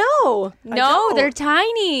 I don't know. No, they're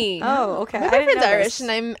tiny. Oh, okay. My I didn't boyfriend's know Irish, this.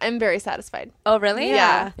 and I'm very satisfied. Oh, really?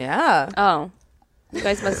 Yeah. Yeah. Oh. You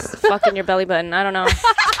guys must fuck in your belly button. I don't know.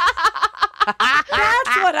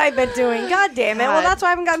 That's what I've been doing. God damn it. Well, that's why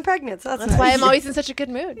I haven't gotten pregnant. So that's That's nice. why I'm always in such a good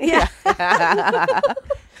mood. Yeah.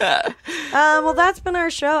 Well, that's been our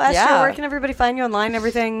show. Esther, Yeah. where can everybody find you online?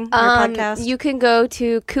 Everything? Your podcast? You can go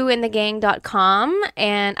to kuinthegang.com,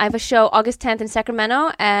 and I have a show August 10th in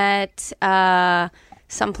Sacramento at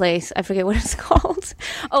someplace. I forget what it's called.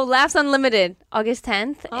 Oh, Laughs Unlimited, August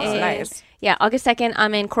 10th. Oh, nice. Yeah, August 2nd,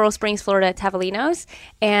 I'm in Coral Springs, Florida at Tavolinos,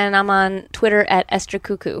 and I'm on Twitter at Esther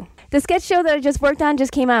Ku. The sketch show that I just worked on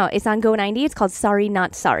just came out. It's on Go90. It's called Sorry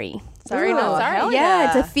Not Sorry. Sorry, Ooh, not sorry. hell Yeah,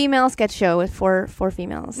 it's yeah. a female sketch show with four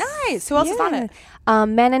females. Nice. Who else is on it?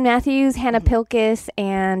 Manon Matthews, Hannah Pilkis,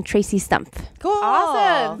 and Tracy Stump. Cool.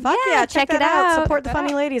 Awesome. Fuck yeah, check check it that out. out. Support the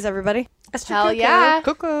funny ladies, everybody. Esther Hell Ku. yeah.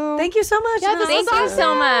 Cuckoo. Thank you so much. Yeah, This this was Thank you awesome.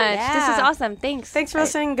 so much. Yeah. This is awesome. Thanks. Thanks for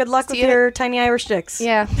listening. Good luck with you. your tiny Irish dicks.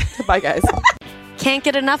 Yeah. Bye, guys. Can't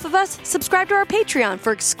get enough of us? Subscribe to our Patreon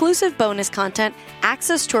for exclusive bonus content,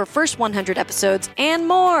 access to our first 100 episodes, and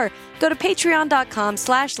more. Go to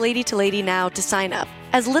patreon.com/ladytolady now to sign up.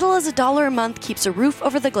 As little as $1 a month keeps a roof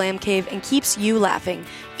over the glam cave and keeps you laughing,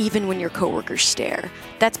 even when your coworkers stare.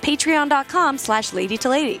 That's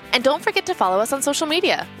patreon.com/ladytolady. And don't forget to follow us on social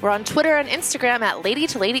media. We're on Twitter and Instagram at Lady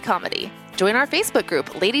to Lady Comedy. Join our Facebook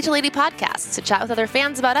group, Lady to Lady Podcasts, to chat with other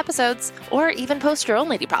fans about episodes, or even post your own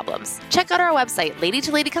lady problems. Check out our website,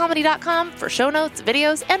 ladytoladycomedy.com, for show notes,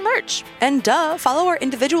 videos, and merch. And follow our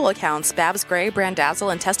individual accounts, Babs Gray,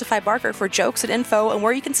 Brandazzle, and Testify Barker for jokes and info and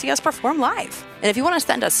where you can see us perform live. And if you want to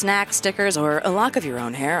send us snacks, stickers, or a lock of your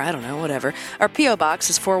own hair, I don't know, whatever, our P.O. Box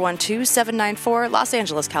is 412-794, Los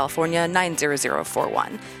Angeles, California,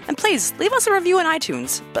 90041. And please, leave us a review on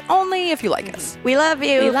iTunes, but only if you like us. We love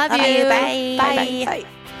you. We love you. Bye. Bye. Bye.